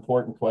more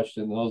important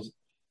question those,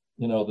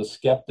 the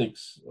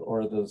skeptics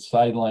or the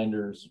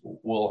sideliners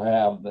will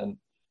have than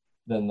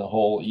the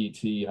whole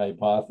ET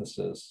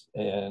hypothesis.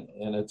 And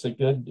it's a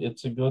good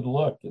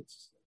look.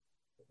 It's,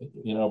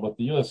 but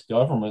the US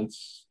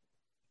government's,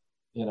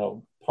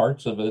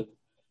 parts of it,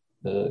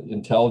 the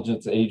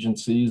intelligence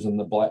agencies and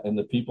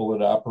the people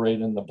that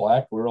operate in the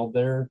black world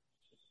there,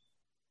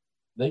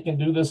 they can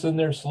do this in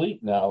their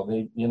sleep now.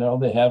 They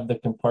have the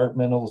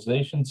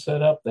compartmentalization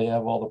set up. They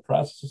have all the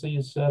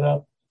processes set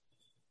up,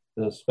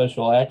 the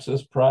special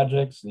access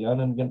projects, the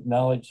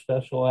unacknowledged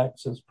special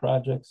access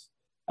projects.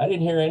 I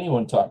didn't hear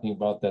anyone talking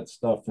about that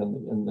stuff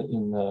in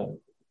the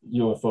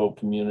UFO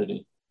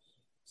community.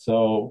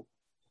 So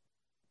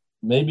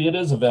maybe it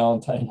is a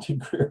Valentine to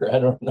Greer. I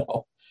don't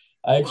know.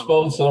 I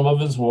exposed some of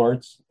his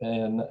warts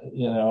and,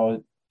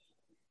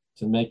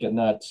 to make it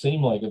not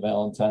seem like a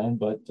Valentine.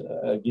 But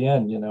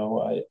again,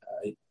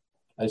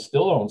 I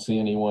still don't see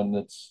anyone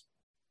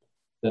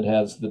that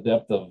has the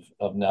depth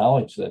of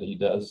knowledge that he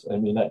does. I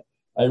mean,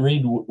 I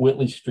read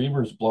Whitley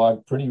Strieber's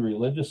blog pretty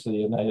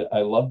religiously, and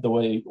I love the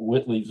way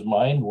Whitley's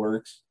mind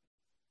works.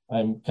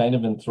 I'm kind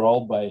of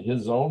enthralled by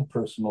his own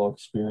personal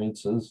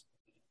experiences,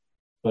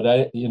 but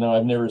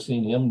I've never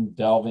seen him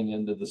delving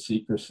into the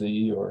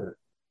secrecy or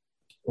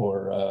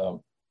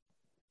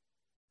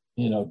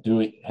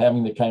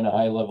having the kind of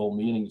high level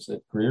meetings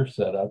that Greer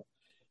set up.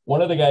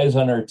 One of the guys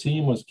on our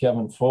team was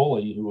Kevin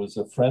Foley, who was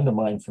a friend of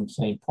mine from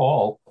St.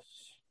 Paul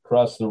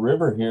across the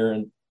river here.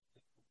 And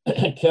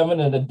Kevin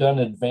had done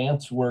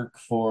advance work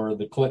for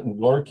the Clinton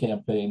Gore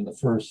campaign, the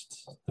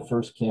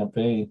first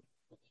campaign,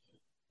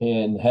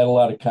 and had a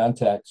lot of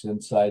contacts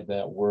inside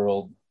that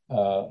world.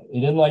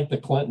 He didn't like the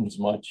Clintons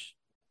much.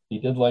 He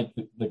did like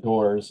the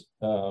Gores.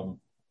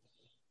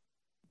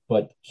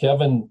 But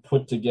Kevin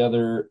put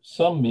together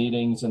some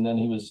meetings, and then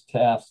he was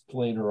tasked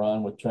later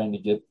on with trying to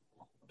get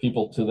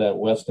people to that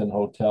Westin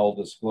Hotel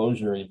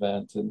disclosure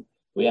event. And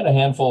we had a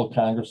handful of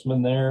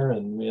congressmen there,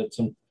 and we had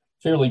some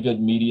fairly good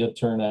media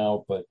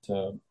turnout. But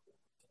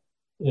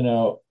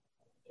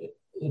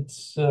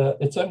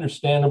it's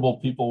understandable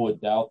people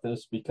would doubt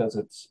this because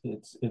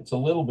it's a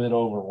little bit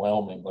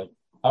overwhelming. Like,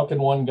 how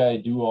can one guy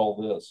do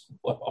all this?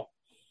 Well,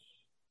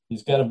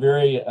 he's got a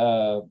very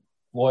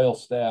loyal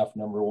staff,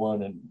 number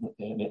one,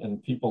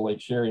 and people like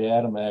Sherry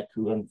Adamek,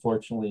 who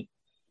unfortunately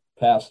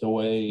passed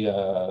away.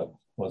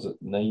 Was it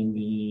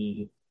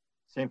 90?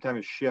 Same time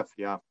as Schiff,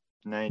 yeah,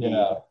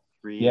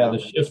 93. Yeah, the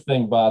Schiff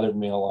thing bothered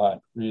me a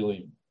lot.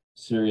 Really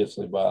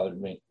seriously bothered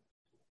me.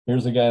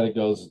 Here's a guy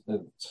a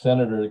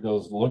senator that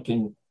goes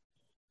looking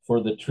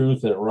for the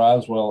truth at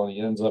Roswell, and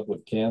he ends up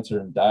with cancer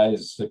and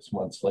dies 6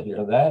 months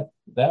later. That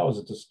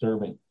was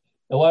disturbing.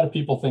 A lot of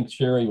people think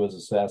Sherry was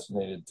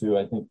assassinated too.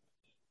 I think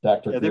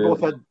Dr. Greer,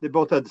 they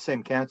both had the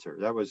same cancer.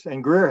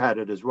 And Greer had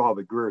it as well,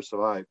 but Greer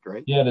survived,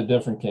 right? He had a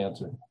different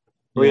cancer.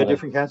 Oh, he had a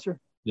different cancer?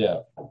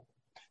 Yeah.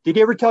 Did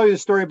he ever tell you the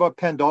story about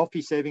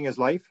Pandolfi saving his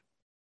life?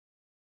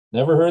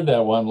 Never heard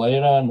that one. Lay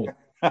it on me.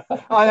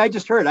 I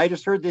just heard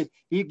that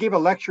he gave a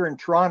lecture in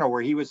Toronto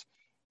where he was,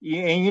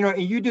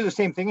 and you do the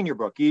same thing in your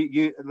book.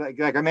 You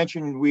like I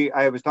mentioned,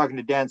 I was talking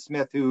to Dan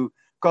Smith, who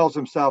calls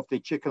himself the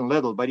Chicken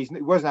Little, but he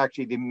wasn't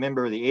actually the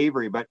member of the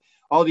Avery. But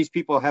all these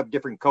people have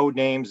different code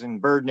names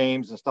and bird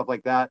names and stuff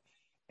like that.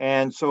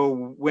 And so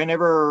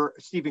whenever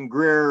Stephen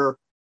Greer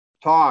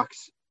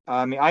talks,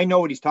 I know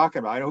what he's talking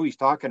about. I know who he's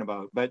talking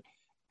about, but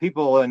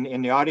people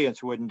in the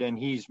audience wouldn't. And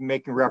he's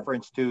making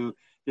reference to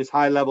this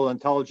high-level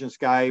intelligence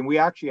guy. And we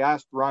actually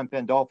asked Ron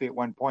Pandolfi at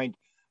one point,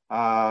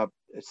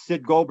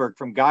 Sid Goldberg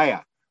from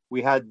Gaia.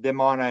 We had them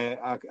on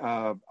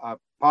a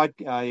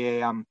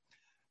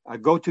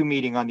go-to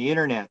meeting on the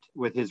internet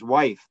with his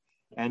wife,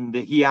 and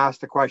he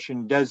asked the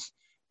question: Does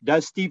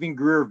Stephen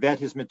Greer vet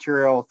his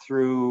material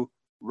through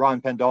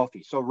Ron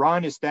Pandolfi? So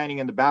Ron is standing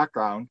in the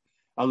background.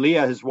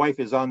 Aaliyah, his wife,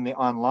 is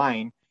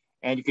online,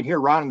 and you can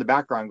hear Ron in the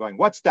background going,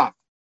 "What stuff?"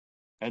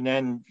 And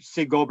then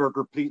Sid Goldberg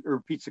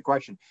repeats the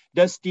question: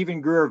 Does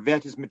Stephen Greer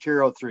vet his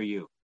material through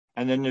you?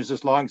 And then there's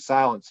this long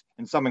silence,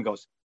 and someone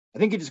goes, "I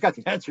think you just got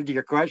the answer to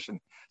your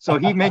question." So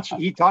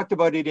he talked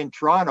about it in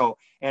Toronto,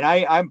 and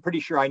I'm pretty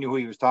sure I knew who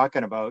he was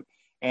talking about.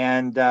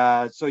 And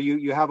so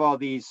you have all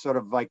these sort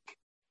of like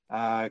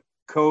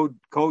code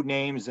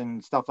names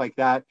and stuff like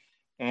that.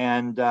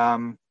 And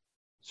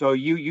so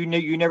you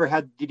never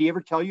had. Did he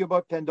ever tell you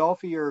about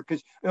Pandolfi, or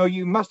because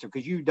you must have,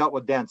 because you dealt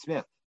with Dan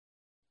Smith?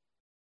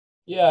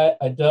 Yeah,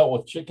 I dealt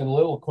with Chicken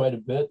Little quite a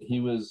bit.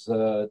 He was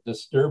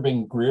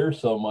disturbing Greer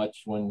so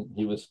much when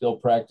he was still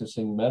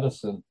practicing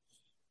medicine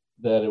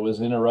that it was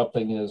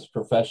interrupting his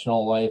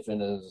professional life and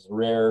his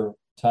rare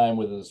time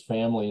with his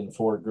family and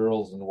 4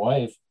 girls and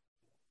wife.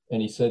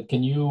 And he said,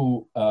 can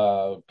you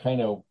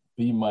kind of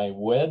be my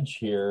wedge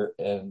here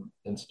and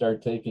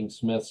start taking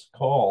Smith's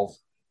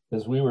calls?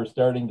 Because we were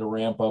starting to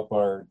ramp up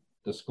our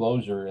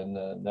disclosure in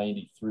the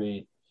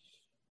 93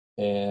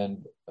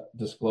 and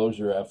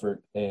disclosure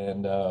effort.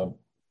 And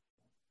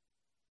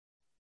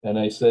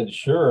I said,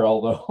 sure,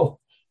 although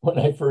when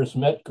I first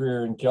met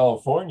Greer in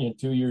California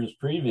 2 years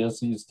previous,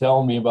 he's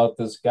telling me about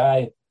this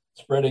guy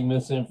spreading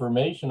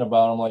misinformation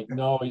about him. Like,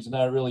 no, he's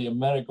not really a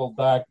medical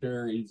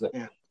doctor. He's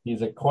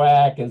a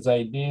quack. His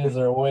ideas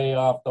are way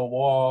off the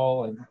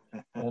wall.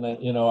 And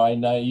I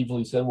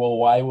naively said, well,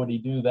 why would he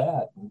do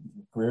that? And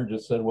Greer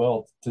just said,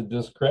 well, to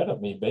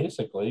discredit me,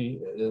 basically,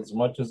 as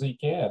much as he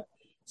can.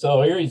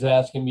 So here he's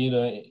asking me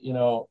to,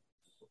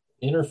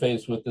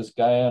 interface with this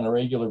guy on a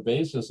regular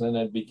basis, and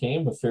it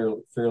became a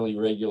fairly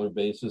regular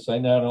basis. I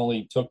not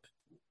only took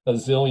a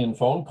zillion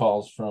phone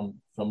calls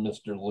from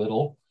Mr.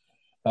 Little,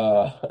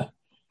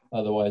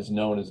 otherwise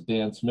known as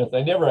Dan Smith.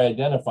 I never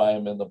identify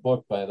him in the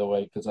book, by the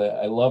way, because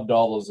I loved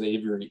all those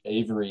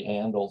Avery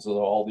handles of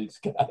all these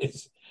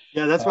guys.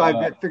 Yeah, that's why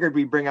I figured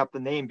we'd bring up the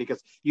name,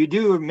 because you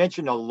do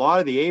mention a lot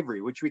of the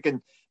Avery, which we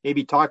can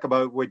maybe talk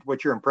about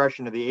what your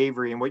impression of the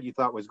Avery and what you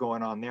thought was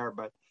going on there.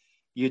 But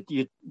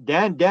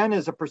Dan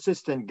is a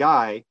persistent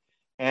guy,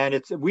 and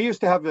we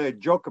used to have a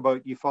joke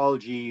about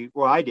ufology.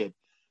 Well, I did,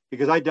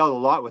 because I dealt a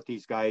lot with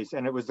these guys,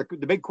 and it was the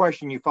big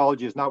question in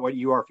ufology is not what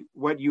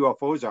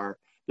UFOs are.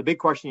 The big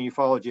question in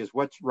ufology is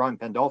what's Ron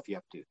Pandolfi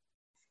up to.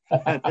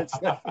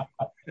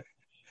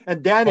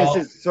 And Dan is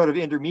his sort of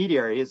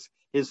intermediary,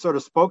 his sort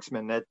of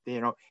spokesman that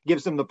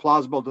gives him the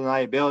plausible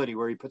deniability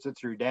where he puts it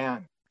through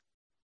Dan.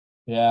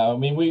 Yeah, I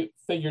mean, we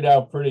figured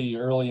out pretty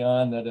early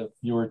on that if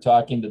you were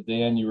talking to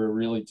Dan, you were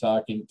really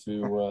talking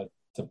to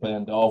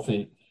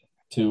Pandolfi,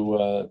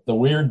 to the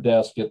Weird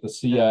Desk at the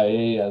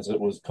CIA, as it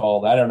was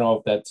called. I don't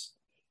know if that's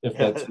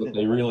what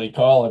they really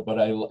call it, but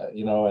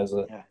as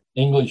a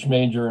English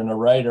major and a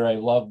writer, I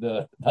love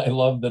the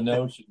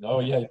notion.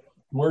 Oh yeah,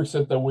 works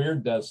at the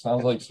Weird Desk.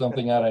 Sounds like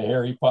something out of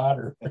Harry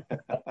Potter.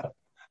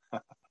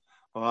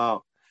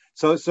 Wow.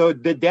 So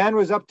Dan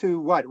was up to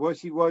what? Did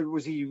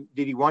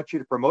he want you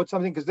to promote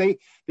something? Because they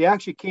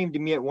actually came to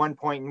me at one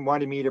point and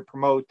wanted me to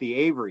promote the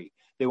Avery.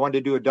 They wanted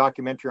to do a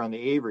documentary on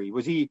the Avery.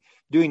 Was he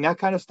doing that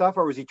kind of stuff,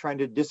 or was he trying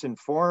to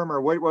disinform,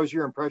 or what was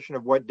your impression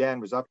of what Dan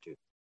was up to?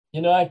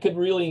 I could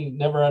really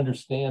never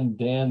understand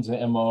Dan's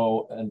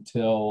MO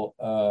until,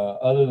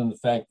 other than the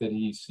fact that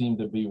he seemed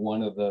to be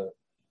one of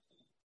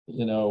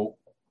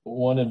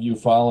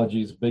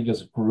ufology's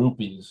biggest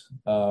groupies.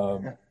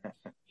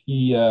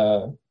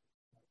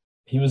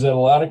 He was at a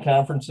lot of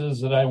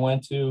conferences that I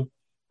went to.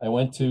 I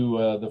went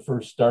to the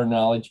first Star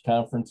Knowledge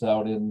conference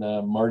out in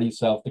Marty,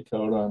 South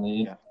Dakota, on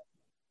the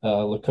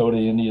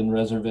Lakota Indian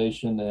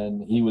Reservation,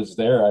 and he was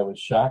there. I was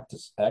shocked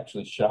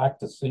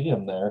to see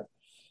him there.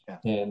 Yeah.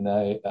 And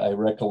I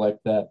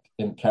recollect that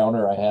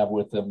encounter I have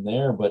with him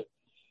there. But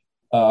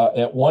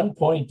at one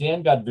point,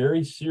 Dan got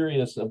very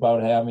serious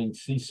about having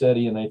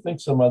CSETI and I think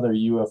some other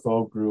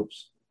UFO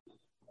groups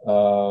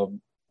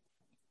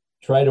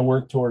try to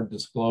work toward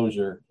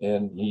disclosure.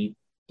 And he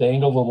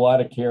dangled a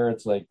lot of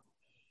carrots, like,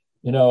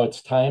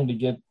 it's time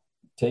to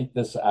take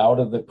this out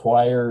of the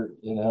choir.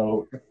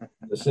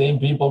 The same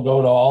people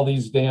go to all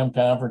these damn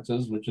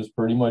conferences, which is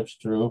pretty much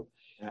true.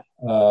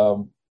 Yeah.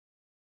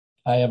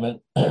 I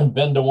haven't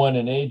been to one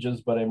in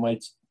ages, but I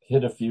might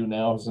hit a few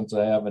now since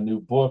I have a new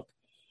book.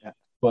 Yeah.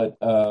 But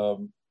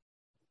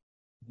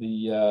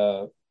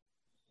the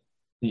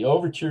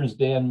overtures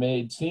Dan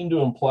made seemed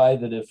to imply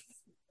that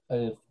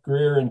if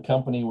Greer and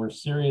company were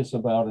serious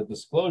about a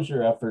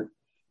disclosure effort,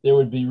 there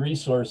would be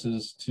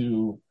resources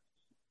to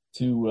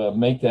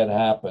make that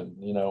happen.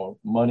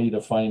 Money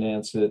to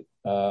finance it,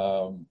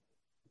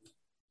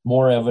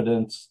 more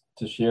evidence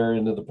to share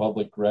into the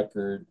public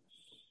record.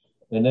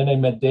 And then I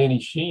met Danny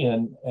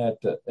Sheehan at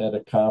a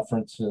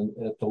conference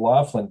at the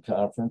Laughlin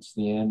Conference,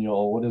 the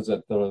annual. What is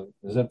it?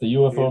 Is that the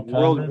UFO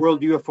conference?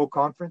 World UFO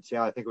Conference?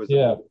 Yeah, I think it was.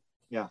 Yeah.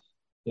 Yeah.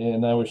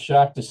 And I was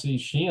shocked to see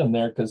Sheehan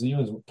there because he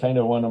was kind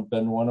of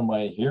been one of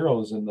my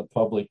heroes in the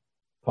public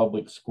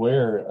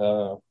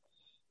square.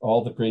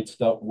 All the great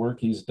work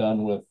he's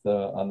done with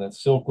on the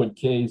Silkwood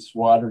case,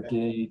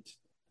 Watergate,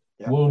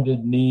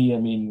 Wounded Knee. I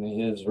mean,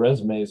 his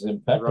resume is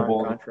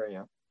impeccable. Contra,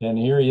 yeah. And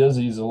here he is.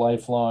 He's a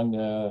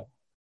lifelong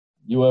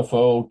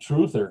UFO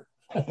truther.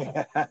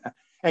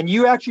 And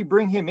you actually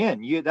bring him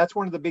in. That's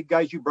one of the big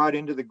guys you brought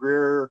into the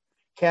Greer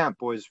camp.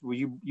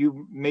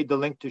 You made the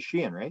link to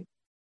Sheehan, right?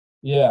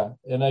 Yeah,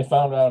 and I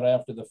found out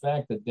after the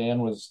fact that Dan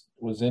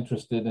was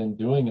interested in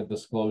doing a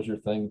disclosure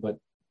thing, but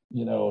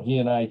he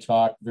and I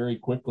talked very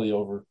quickly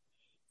over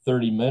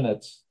 30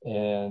 minutes,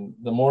 and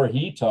the more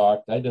he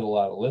talked, I did a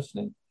lot of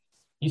listening.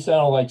 He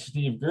sounded like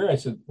Steve Greer. I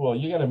said, "Well,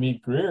 you got to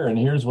meet Greer, and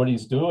here's what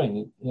he's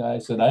doing." I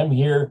said, "I'm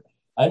here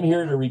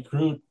to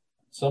recruit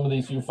some of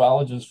these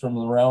ufologists from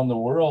around the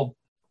world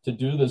to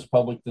do this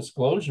public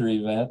disclosure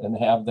event and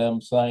have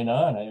them sign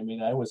on." I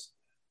mean, I was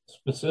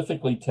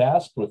specifically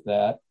tasked with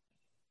that.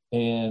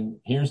 And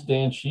here's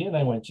Dan Sheehan.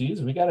 I went,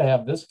 geez, we got to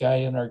have this guy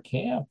in our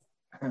camp.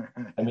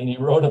 I mean, he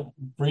wrote a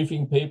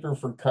briefing paper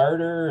for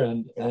Carter,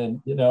 and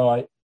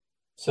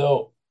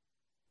so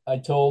I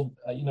told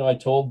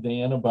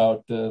Dan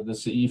about the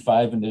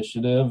CE5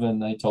 initiative,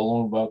 and I told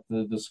him about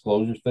the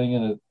disclosure thing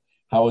and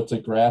how it's a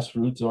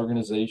grassroots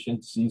organization,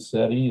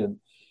 CSETI,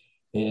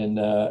 and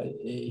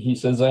he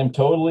says I'm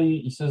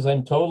totally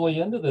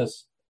into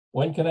this.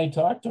 When can I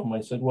talk to him?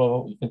 I said,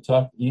 well, you can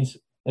talk.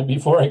 And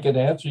before I could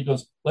answer, he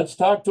goes, let's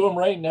talk to him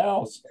right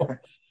now. So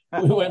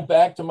we went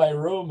back to my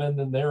room, and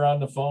then they're on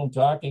the phone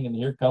talking, and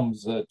here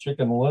comes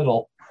Chicken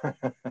Little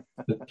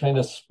to kind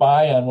of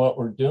spy on what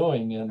we're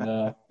doing. And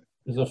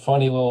there's a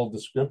funny little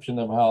description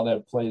of how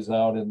that plays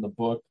out in the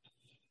book.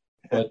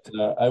 But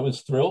I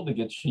was thrilled to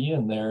get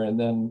Sheehan there. And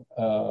then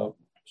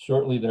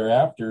shortly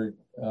thereafter,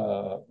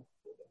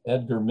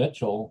 Edgar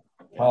Mitchell,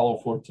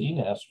 Apollo 14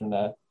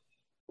 astronaut,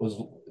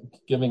 was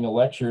giving a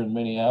lecture in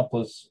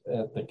Minneapolis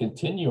at the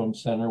Continuum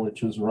Center,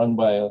 which was run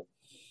by a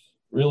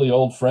really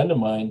old friend of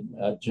mine,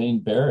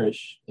 Jane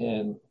Barish.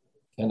 And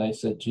I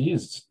said,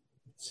 geez,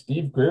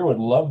 Steve Greer would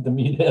love to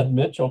meet Ed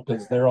Mitchell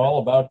because they're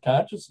all about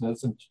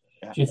consciousness. And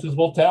she says,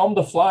 well, tell him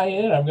to fly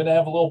in. I'm going to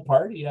have a little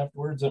party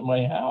afterwards at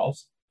my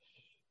house.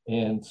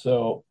 And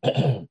so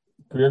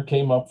Greer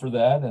came up for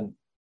that, and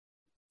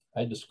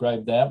I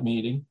described that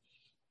meeting.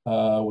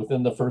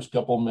 Within the first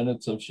couple of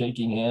minutes of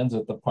shaking hands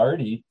at the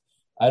party,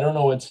 I don't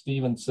know what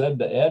Steven said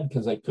to Ed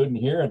because I couldn't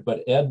hear it,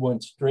 but Ed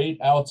went straight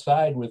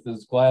outside with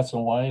his glass of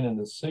wine and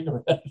his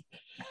cigarette.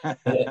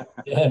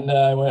 and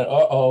I went,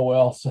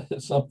 well,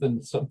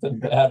 something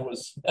bad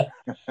was said.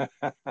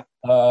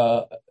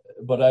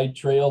 But I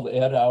trailed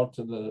Ed out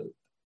to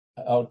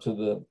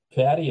the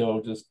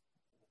patio, just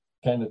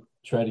kind of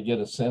try to get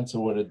a sense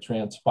of what had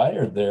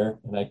transpired there.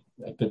 And I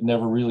could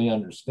never really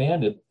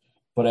understand it,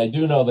 but I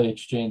do know they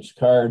exchanged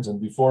cards,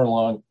 and before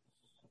long,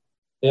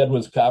 Ed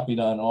was copied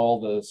on all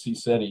the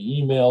CSETI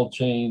email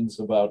chains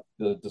about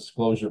the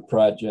disclosure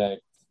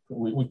project.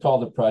 We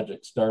called it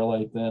Project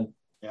Starlight then.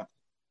 Yeah.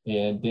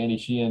 And Danny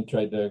Sheehan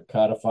tried to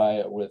codify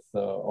it with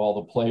all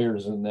the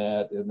players in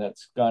that. And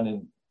that's gone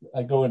in.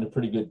 I go into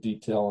pretty good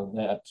detail in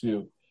that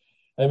too.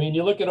 I mean,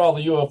 you look at all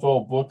the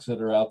UFO books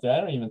that are out there. I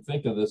don't even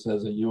think of this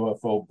as a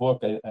UFO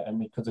book. I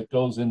mean, because it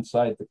goes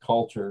inside the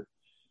culture.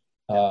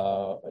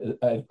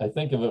 I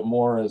think of it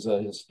more as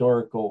a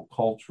historical,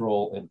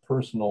 cultural, and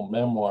personal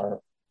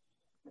memoir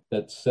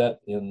that's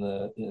set in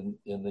the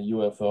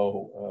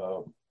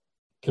UFO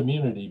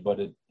community, but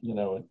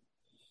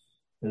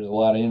there's a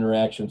lot of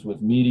interactions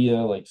with media,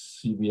 like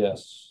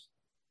CBS.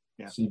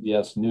 Yeah.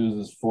 CBS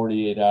News'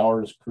 48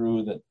 Hours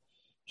crew that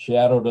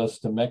shadowed us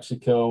to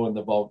Mexico and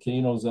the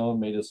volcano zone,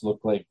 made us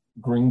look like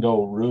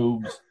gringo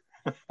rubes.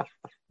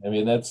 I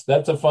mean, that's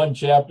a fun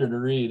chapter to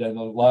read. And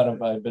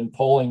I've been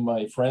polling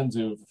my friends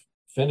who've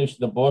finished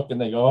the book, and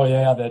they go, "Oh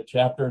yeah, that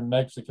chapter in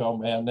Mexico,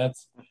 man,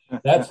 that's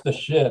the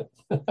shit."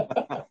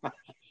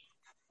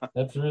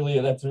 That's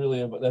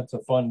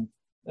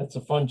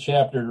a fun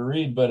chapter to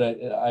read. But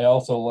I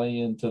also lay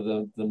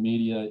into the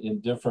media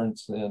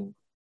indifference and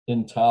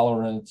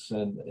intolerance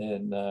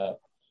and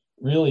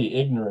really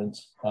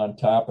ignorance on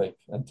topic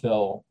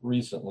until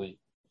recently.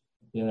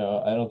 I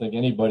don't think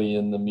anybody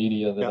in the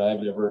media that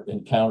I've ever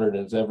encountered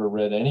has ever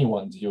read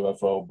anyone's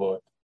UFO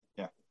book.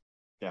 Yeah.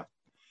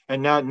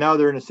 And now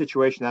they're in a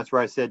situation. That's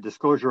where I said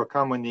disclosure will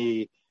come when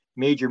the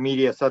major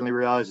media suddenly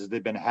realizes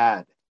they've been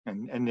had,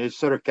 and they're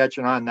sort of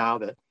catching on now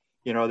that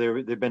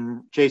they've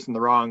been chasing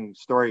the wrong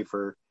story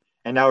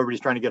and now everybody's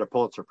trying to get a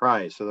Pulitzer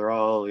Prize. So they're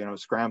all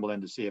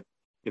scrambling to see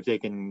if they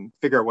can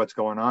figure out what's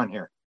going on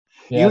here.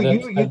 Yeah,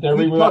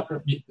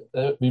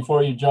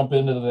 before you jump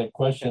into that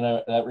question,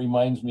 that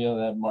reminds me of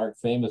that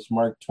famous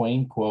Mark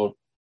Twain quote: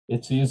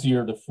 "It's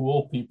easier to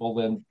fool people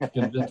than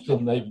convince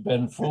them they've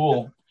been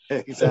fooled."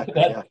 Exactly.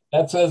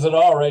 That says it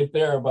all right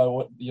there about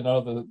what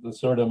the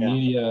sort of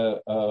media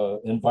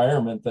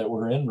environment that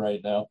we're in right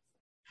now.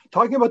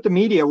 Talking about the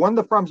media, one of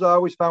the problems I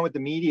always found with the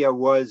media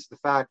was the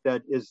fact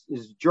that is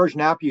George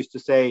Knapp used to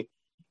say,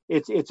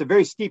 it's a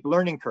very steep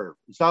learning curve.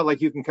 It's not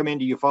like you can come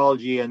into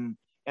ufology and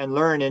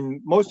learn.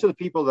 And most of the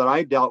people that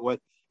I've dealt with,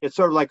 it's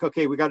sort of like,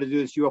 okay, we got to do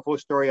this UFO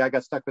story. I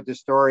got stuck with this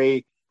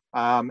story.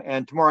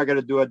 And tomorrow I got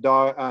to do a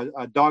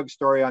dog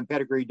story on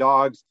pedigree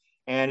dogs.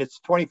 And it's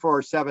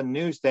 24/7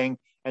 news thing.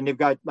 And they've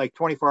got like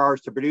 24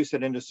 hours to produce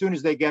it. And as soon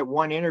as they get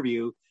one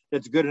interview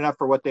that's good enough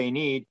for what they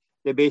need,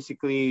 they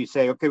basically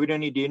say, okay, we don't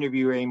need to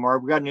interview anymore.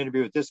 We got an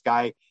interview with this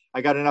guy.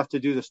 I got enough to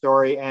do the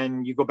story.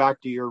 And you go back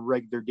to your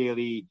regular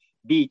daily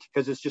beat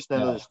because it's just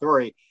another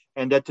story.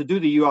 And that to do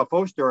the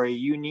UFO story,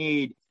 you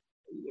need,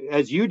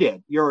 as you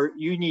did,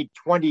 you need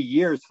 20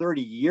 years,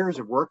 30 years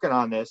of working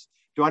on this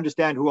to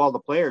understand who all the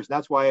players. And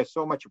that's why I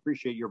so much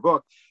appreciate your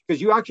book,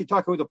 because you actually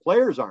talk who the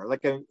players are.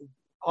 Like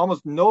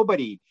almost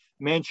nobody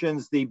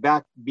mentions the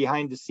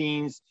behind the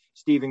scenes,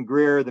 Stephen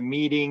Greer, the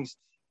meetings.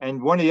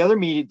 And one of the other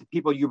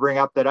people you bring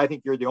up that I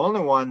think you're the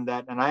only one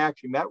that, and I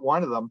actually met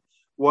one of them,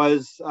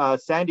 was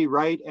Sandy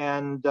Wright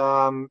and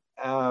Bootsy.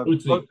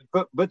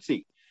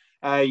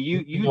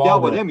 You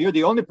dealt with them. You're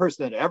the only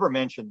person that ever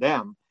mentioned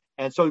them.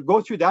 And so go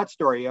through that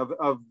story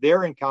of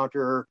their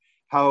encounter,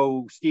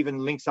 how Stephen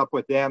links up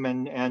with them,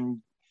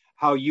 and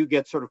how you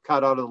get sort of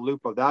cut out of the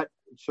loop of that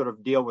sort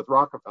of deal with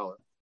Rockefeller.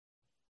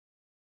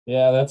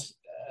 Yeah, that's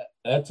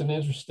an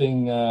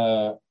interesting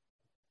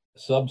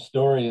sub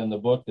story in the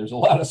book. There's a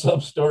lot of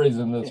sub stories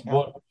in this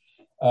book.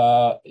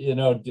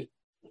 Danny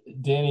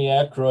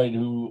Aykroyd,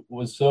 who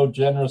was so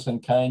generous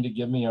and kind to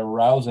give me a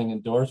rousing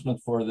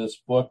endorsement for this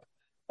book,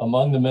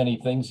 among the many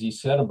things he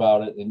said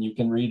about it, and you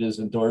can read his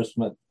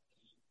endorsement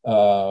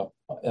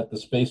at the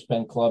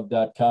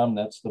spacepenclub.com.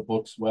 That's the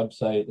book's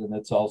website,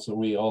 and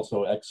we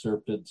also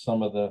excerpted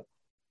some of the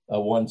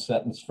one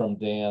sentence from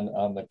Dan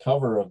on the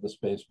cover of the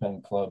Space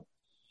Pen Club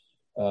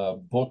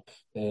book.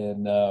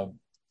 And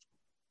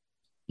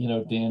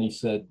Danny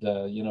said,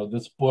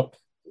 this book,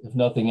 if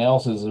nothing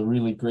else, is a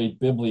really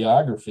great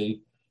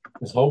bibliography,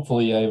 because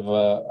hopefully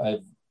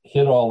I've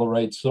hit all the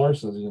right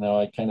sources.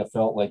 I kind of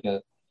felt like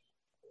a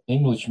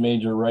English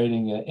major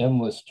writing an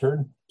endless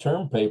term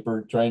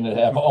paper, trying to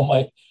have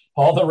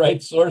all the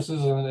right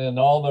sources and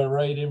all the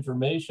right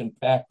information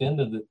packed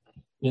into the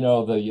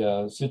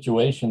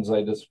situations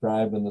I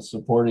describe, and the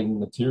supporting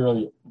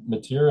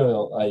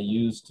material I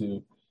use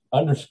to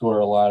underscore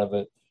a lot of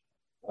it.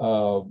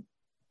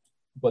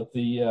 But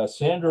the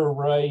Sandra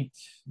Wright,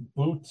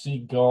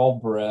 Bootsy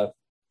Galbraith,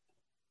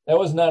 that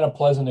was not a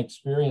pleasant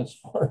experience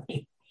for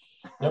me.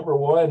 Number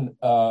one,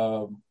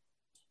 how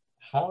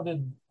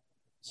did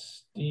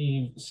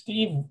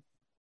Steve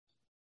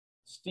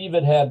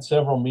had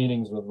several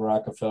meetings with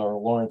Rockefeller,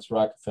 Lawrence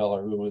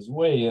Rockefeller, who was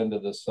way into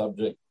the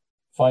subject,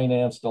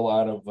 financed a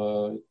lot of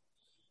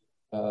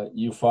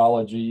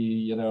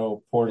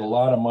ufology, poured a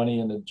lot of money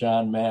into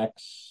John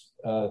Mack's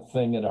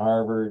thing at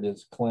Harvard,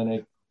 his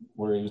clinic,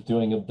 where he was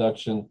doing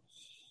abduction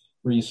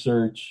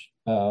research,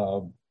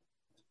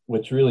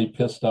 which really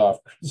pissed off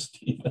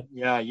Stephen.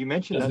 Yeah, you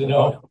mentioned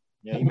that.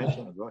 Yeah, you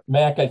mentioned the book.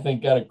 Mac, I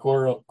think, got a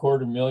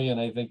quarter million.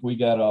 I think we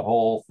got a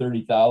whole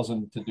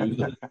 30,000 to do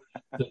the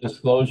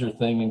disclosure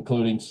thing,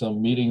 including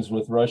some meetings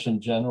with Russian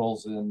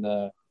generals in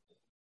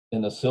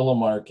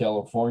Asilomar,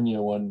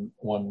 California, one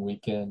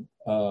weekend.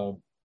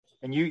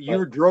 And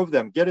you drove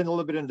them. Get in a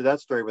little bit into that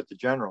story with the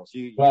generals.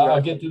 I'll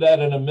get to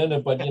that in a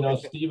minute. But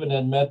Stephen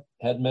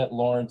had met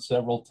Lawrence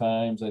several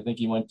times. I think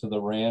he went to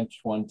the ranch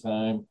one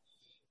time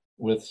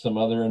with some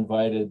other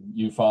invited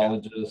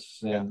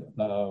ufologists, and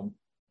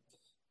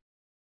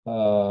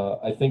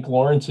I think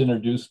Lawrence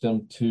introduced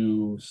him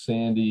to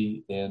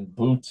Sandy and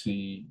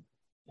Bootsy.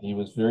 He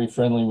was very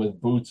friendly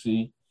with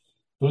Bootsy.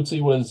 Bootsy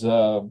was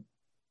the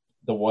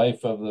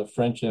wife of the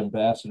French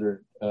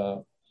ambassador,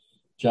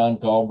 John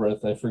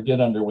Galbraith. I forget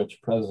under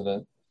which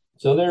president.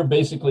 So they're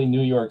basically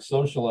New York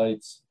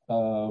socialites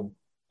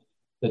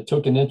that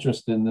took an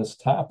interest in this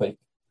topic,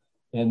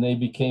 and they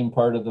became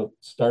part of the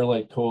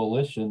Starlight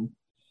Coalition.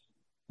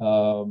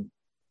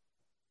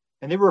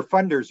 And they were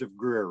funders of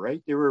Greer,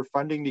 right? They were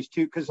funding these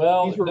two because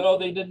no,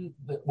 they didn't.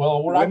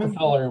 Well,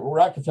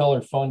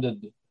 Rockefeller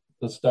funded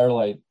the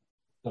Starlight.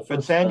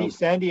 But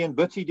Sandy and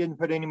Bootsy didn't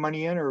put any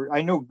money in, or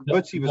I know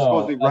Bootsy was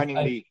supposedly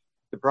running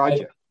the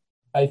project.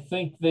 I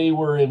think they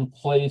were in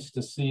place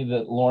to see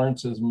that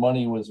Lawrence's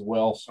money was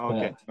well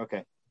spent.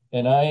 Okay.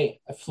 And I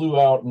flew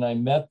out and I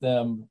met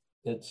them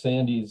at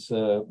Sandy's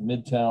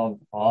Midtown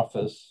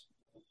office.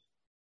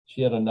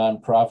 She had a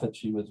nonprofit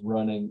she was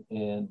running,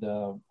 and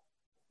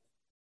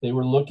they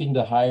were looking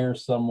to hire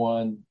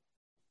someone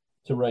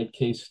to write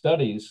case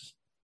studies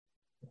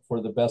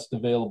for the best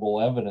available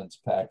evidence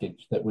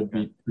package that would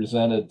be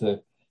presented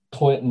to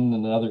Clinton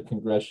and other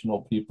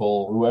congressional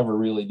people, whoever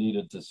really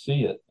needed to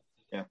see it,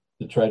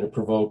 to try to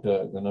provoke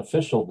an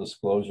official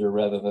disclosure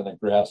rather than a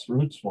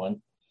grassroots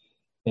one.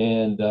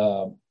 And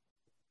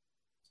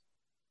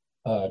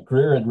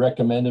Greer had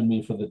recommended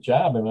me for the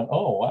job. I went,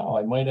 oh, wow,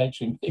 I might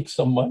actually make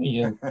some money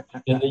in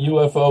the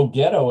UFO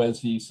ghetto, as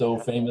he so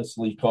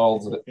famously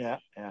calls it.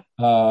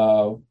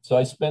 So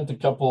I spent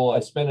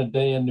a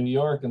day in New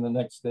York, and the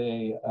next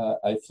day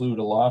I flew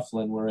to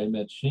Laughlin, where I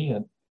met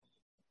Sheehan.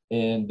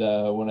 And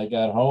when I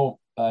got home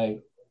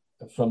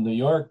from New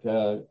York,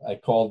 I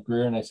called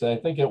Greer and I said,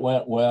 I think it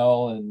went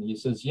well. And he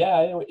says,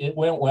 yeah, it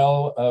went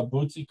well.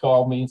 Bootsy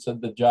called me and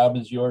said, the job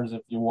is yours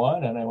if you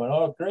want. And I went,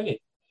 oh,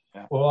 great.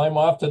 Well, I'm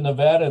off to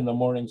Nevada in the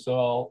morning,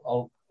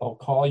 so I'll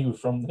call you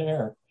from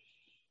there.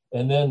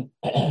 And then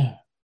I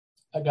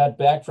got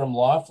back from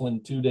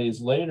Laughlin 2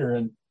 days later,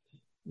 and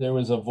there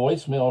was a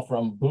voicemail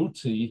from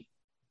Bootsy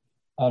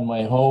on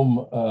my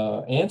home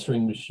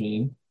answering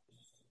machine.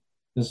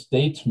 This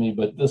dates me,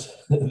 but this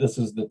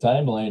is the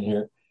timeline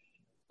here,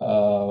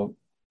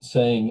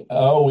 saying,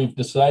 oh, we've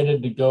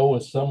decided to go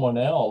with someone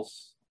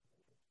else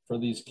for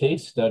these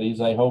case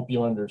studies. I hope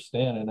you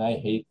understand. And I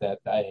hate that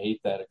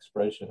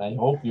expression. I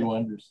hope you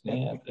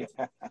understand.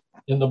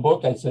 In the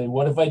book, I say,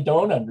 what if I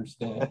don't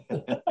understand?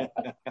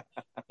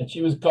 And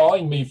she was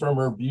calling me from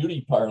her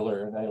beauty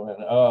parlor. And I went,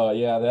 oh,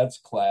 yeah, that's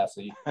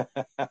classy.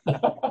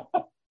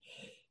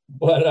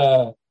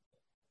 But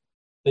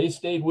they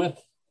stayed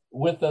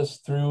with us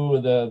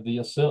through the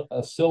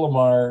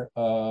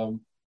Asilomar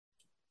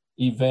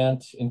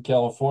event in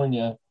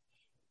California.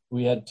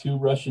 we had two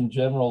Russian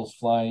generals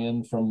fly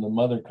in from the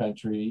mother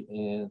country,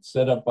 and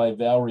set up by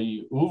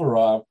Valery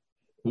Uvarov,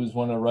 who's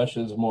one of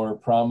Russia's more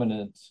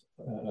prominent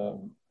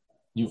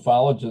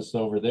ufologists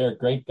over there.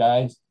 Great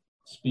guy,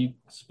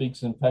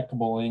 speaks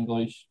impeccable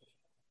English.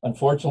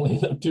 Unfortunately,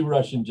 the two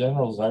Russian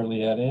generals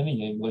hardly had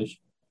any English,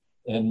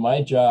 and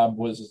my job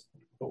was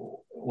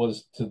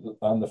to,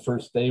 on the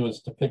first day,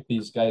 was to pick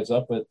these guys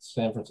up at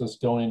San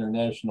Francisco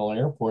International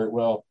Airport.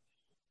 Well,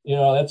 you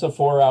know, that's a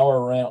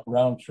 4-hour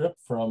round trip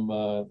from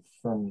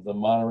the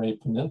Monterey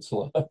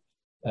Peninsula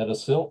at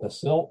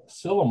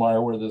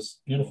Asilomar, where this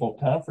beautiful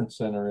conference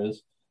center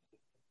is.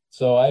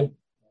 So I'm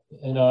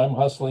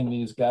hustling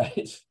these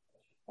guys.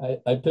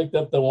 I picked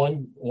up the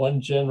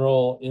one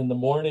general in the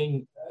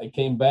morning. I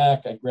came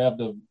back. I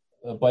grabbed a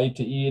bite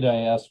to eat. I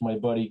asked my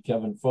buddy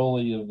Kevin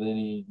Foley if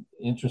any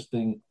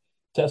interesting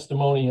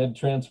testimony had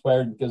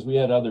transpired, because we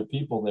had other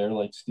people there,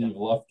 like Steve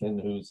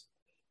Lufkin, whose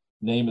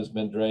name has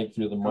been dragged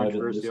through the mud.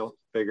 Controversial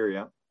figure,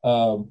 yeah.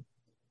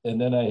 And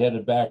then I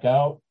headed back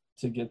out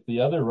to get the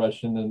other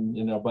Russian, and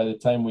you know, by the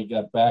time we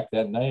got back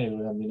that night,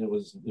 I mean, it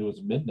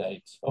was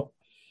midnight, so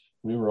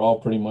we were all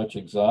pretty much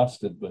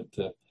exhausted. But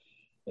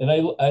and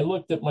I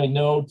looked at my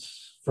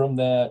notes from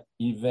that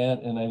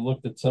event, and I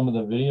looked at some of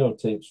the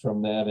videotapes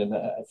from that, and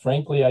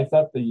frankly, I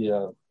thought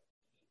the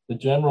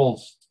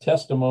general's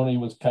testimony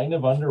was kind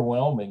of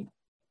underwhelming.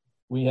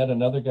 We had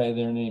another guy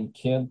there named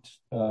Kent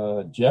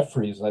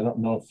Jeffries. I don't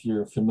know if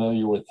you're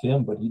familiar with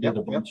him, but he did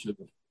a bunch of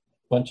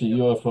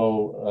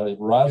UFO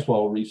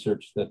Roswell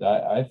research that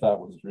I thought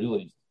was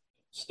really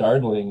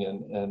startling.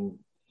 And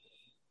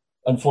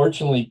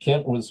unfortunately,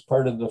 Kent was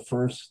part of the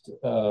first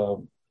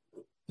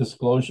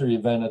disclosure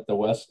event at the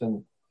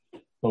Westin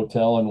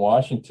Hotel in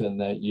Washington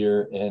that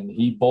year, and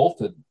he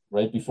bolted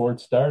right before it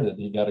started.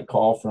 He got a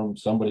call from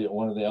somebody at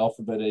one of the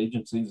alphabet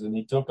agencies, and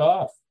he took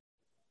off.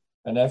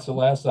 And that's the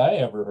last I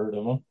ever heard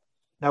of him.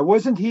 Now,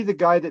 wasn't he the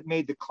guy that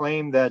made the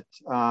claim that,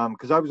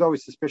 because I was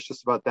always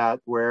suspicious about that,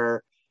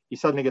 where he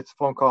suddenly gets a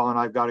phone call and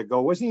I've got to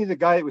go. Wasn't he the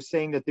guy that was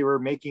saying that they were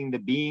making the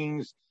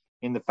beings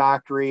in the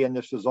factory and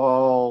this is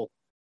all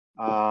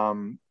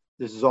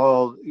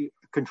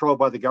controlled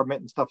by the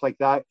government and stuff like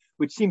that,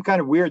 which seemed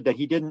kind of weird that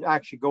he didn't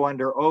actually go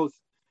under oath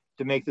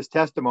to make this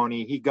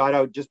testimony. He got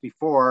out just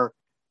before,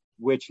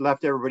 which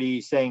left everybody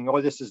saying,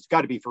 oh, this has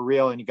got to be for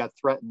real. And he got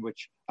threatened,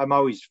 which I'm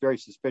always very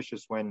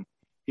suspicious when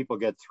people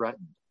get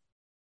threatened.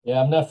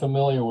 Yeah, I'm not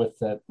familiar with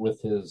that,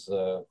 with his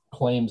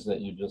claims that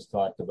you just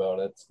talked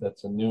about.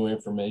 That's a new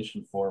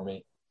information for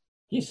me.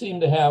 He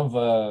seemed to have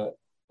a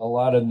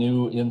lot of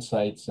new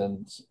insights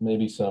and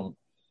maybe some,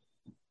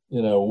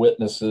 you know,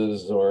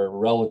 witnesses or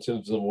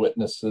relatives of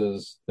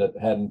witnesses that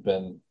hadn't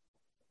been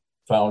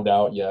found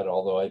out yet.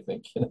 Although I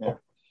think, you know,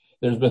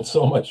 there's been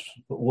so much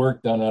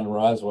work done on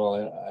Roswell,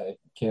 I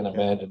can't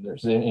imagine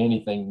there's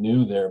anything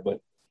new there.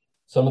 But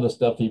some of the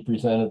stuff he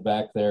presented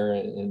back there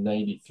in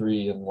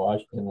 '93 in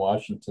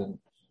Washington,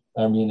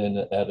 I mean,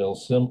 at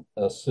Asilomar,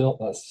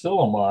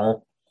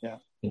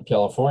 in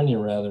California,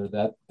 rather,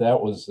 that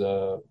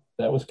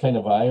was kind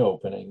of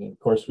eye-opening. And of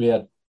course, we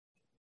had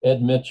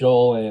Ed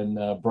Mitchell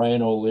and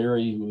Brian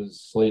O'Leary, who was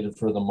slated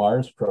for the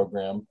Mars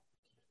program.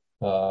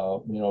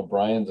 You know,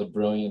 Brian's a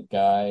brilliant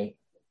guy.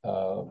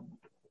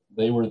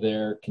 They were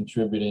there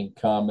contributing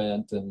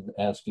comment and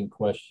asking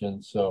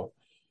questions. So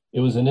it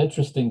was an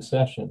interesting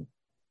session.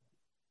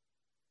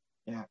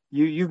 Yeah,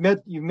 you've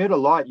met a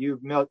lot.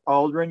 You've met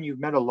Aldrin. You've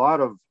met a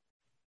lot of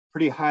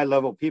pretty high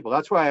level people.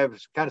 That's why I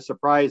was kind of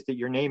surprised that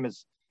your name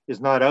is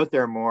not out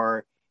there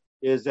more.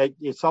 Is that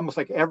it's almost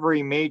like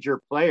every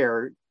major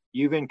player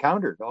you've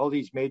encountered, all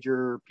these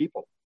major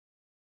people.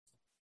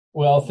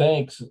 Well,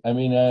 thanks. I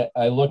mean,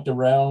 I looked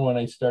around when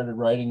I started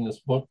writing this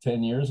book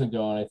 10 years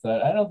ago, and I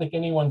thought, I don't think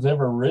anyone's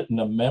ever written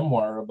a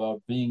memoir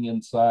about being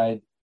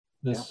inside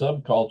this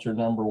subculture,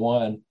 number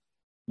one.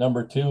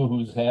 Number two,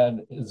 who's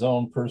had his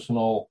own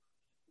personal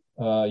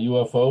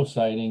UFO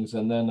sightings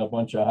and then a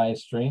bunch of high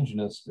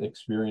strangeness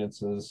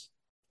experiences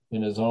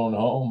in his own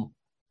home.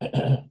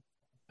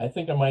 I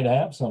think I might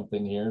have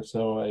something here.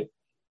 So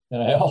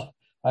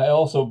I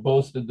also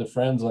boasted to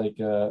friends, like,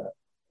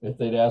 if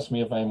they'd ask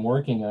me if I'm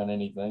working on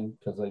anything,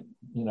 because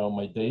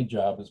my day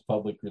job is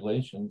public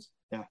relations.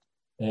 Yeah.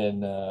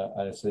 And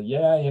I said,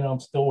 yeah, I'm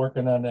still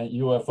working on that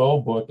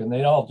UFO book. And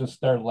they all just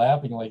started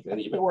laughing, like,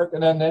 you've been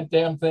working on that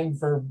damn thing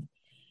for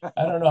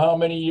I don't know how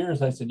many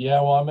years. I said, yeah,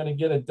 well, I'm going to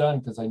get it done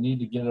because I need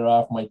to get it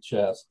off my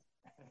chest.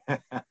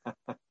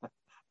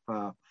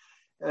 Wow.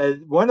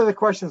 One of the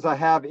questions I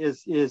have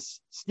is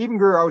Stephen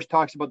Greer always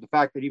talks about the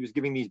fact that he was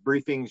giving these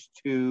briefings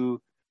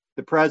to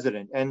the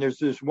president. And there's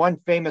this one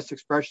famous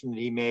expression that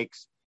he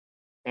makes.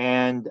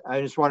 And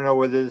I just want to know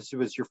whether this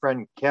was your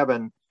friend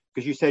Kevin,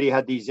 because you said he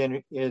had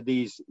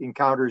these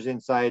encounters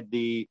inside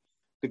the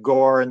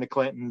Gore and the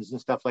Clintons and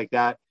stuff like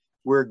that,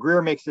 where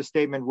Greer makes a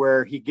statement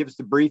where he gives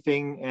the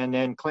briefing and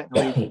then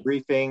Clinton reads the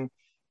briefing.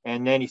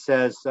 And then he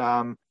says,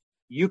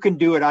 you can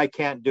do it, I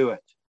can't do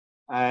it.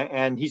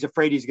 And he's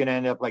afraid he's going to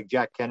end up like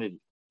Jack Kennedy. Do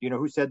you know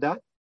who said that?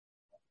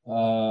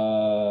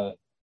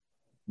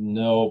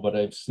 No, but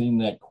I've seen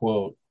that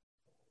quote.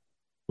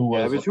 Who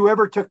was it? Was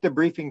whoever took the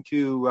briefing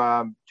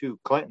to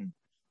Clinton,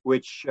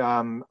 which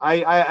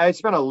I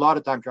spent a lot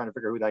of time trying to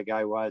figure out who that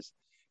guy was,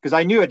 because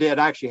I knew it had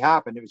actually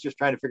happened. It was just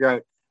trying to figure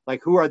out,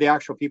 like, who are the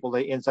actual people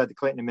inside the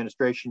Clinton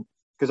administration,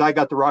 because I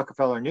got the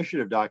Rockefeller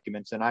Initiative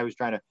documents and I was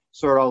trying to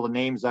sort all the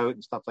names out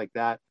and stuff like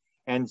that.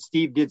 And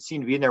Steve did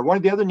seem to be in there. One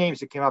of the other names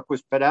that came up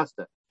was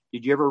Podesta.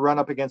 Did you ever run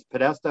up against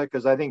Podesta?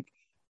 Because I think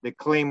the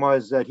claim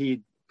was that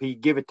he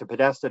give it to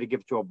Podesta to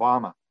give it to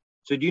Obama.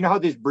 So do you know how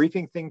this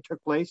briefing thing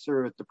took place,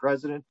 or with the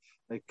president?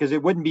 Because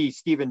it wouldn't be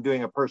Stephen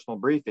doing a personal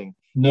briefing.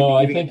 No,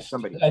 I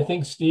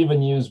think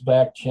Stephen used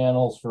back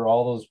channels for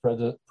all those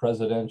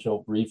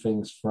presidential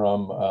briefings,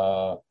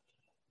 from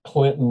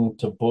Clinton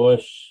to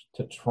Bush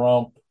to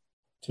Trump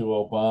to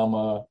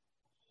Obama.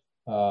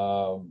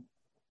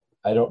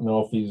 I don't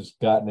know if he's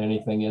gotten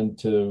anything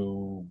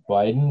into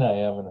Biden. I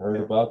haven't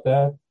heard about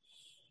that,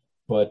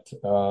 but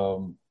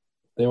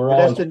they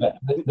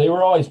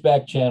were always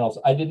back channels.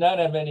 I did not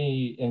have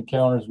any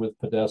encounters with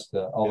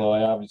Podesta, although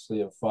I obviously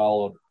have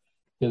followed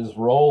his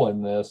role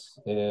in this,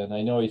 and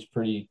I know he's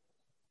pretty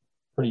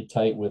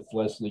tight with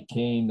Leslie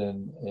Kean,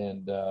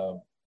 and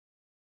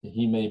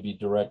he may be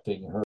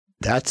directing her.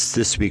 That's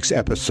this week's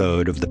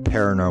episode of the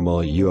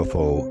Paranormal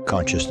UFO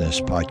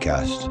Consciousness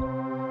Podcast.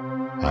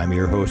 I'm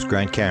your host,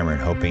 Grant Cameron,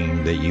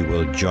 hoping that you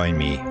will join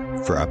me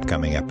for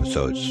upcoming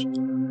episodes.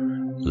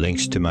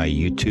 Links to my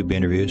YouTube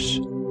interviews,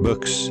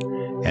 books,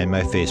 and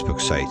my Facebook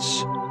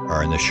sites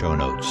are in the show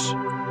notes.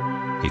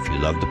 If you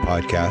love the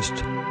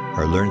podcast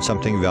or learned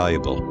something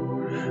valuable,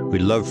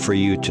 we'd love for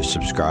you to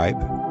subscribe,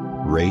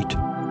 rate,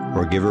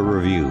 or give a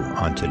review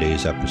on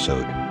today's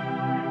episode.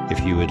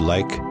 If you would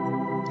like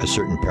a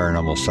certain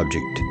paranormal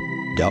subject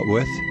dealt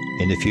with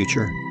in the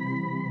future,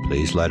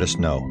 please let us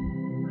know.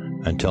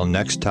 Until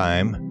next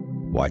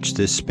time, watch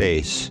this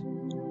space,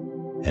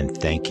 and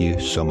thank you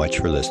so much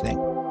for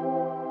listening.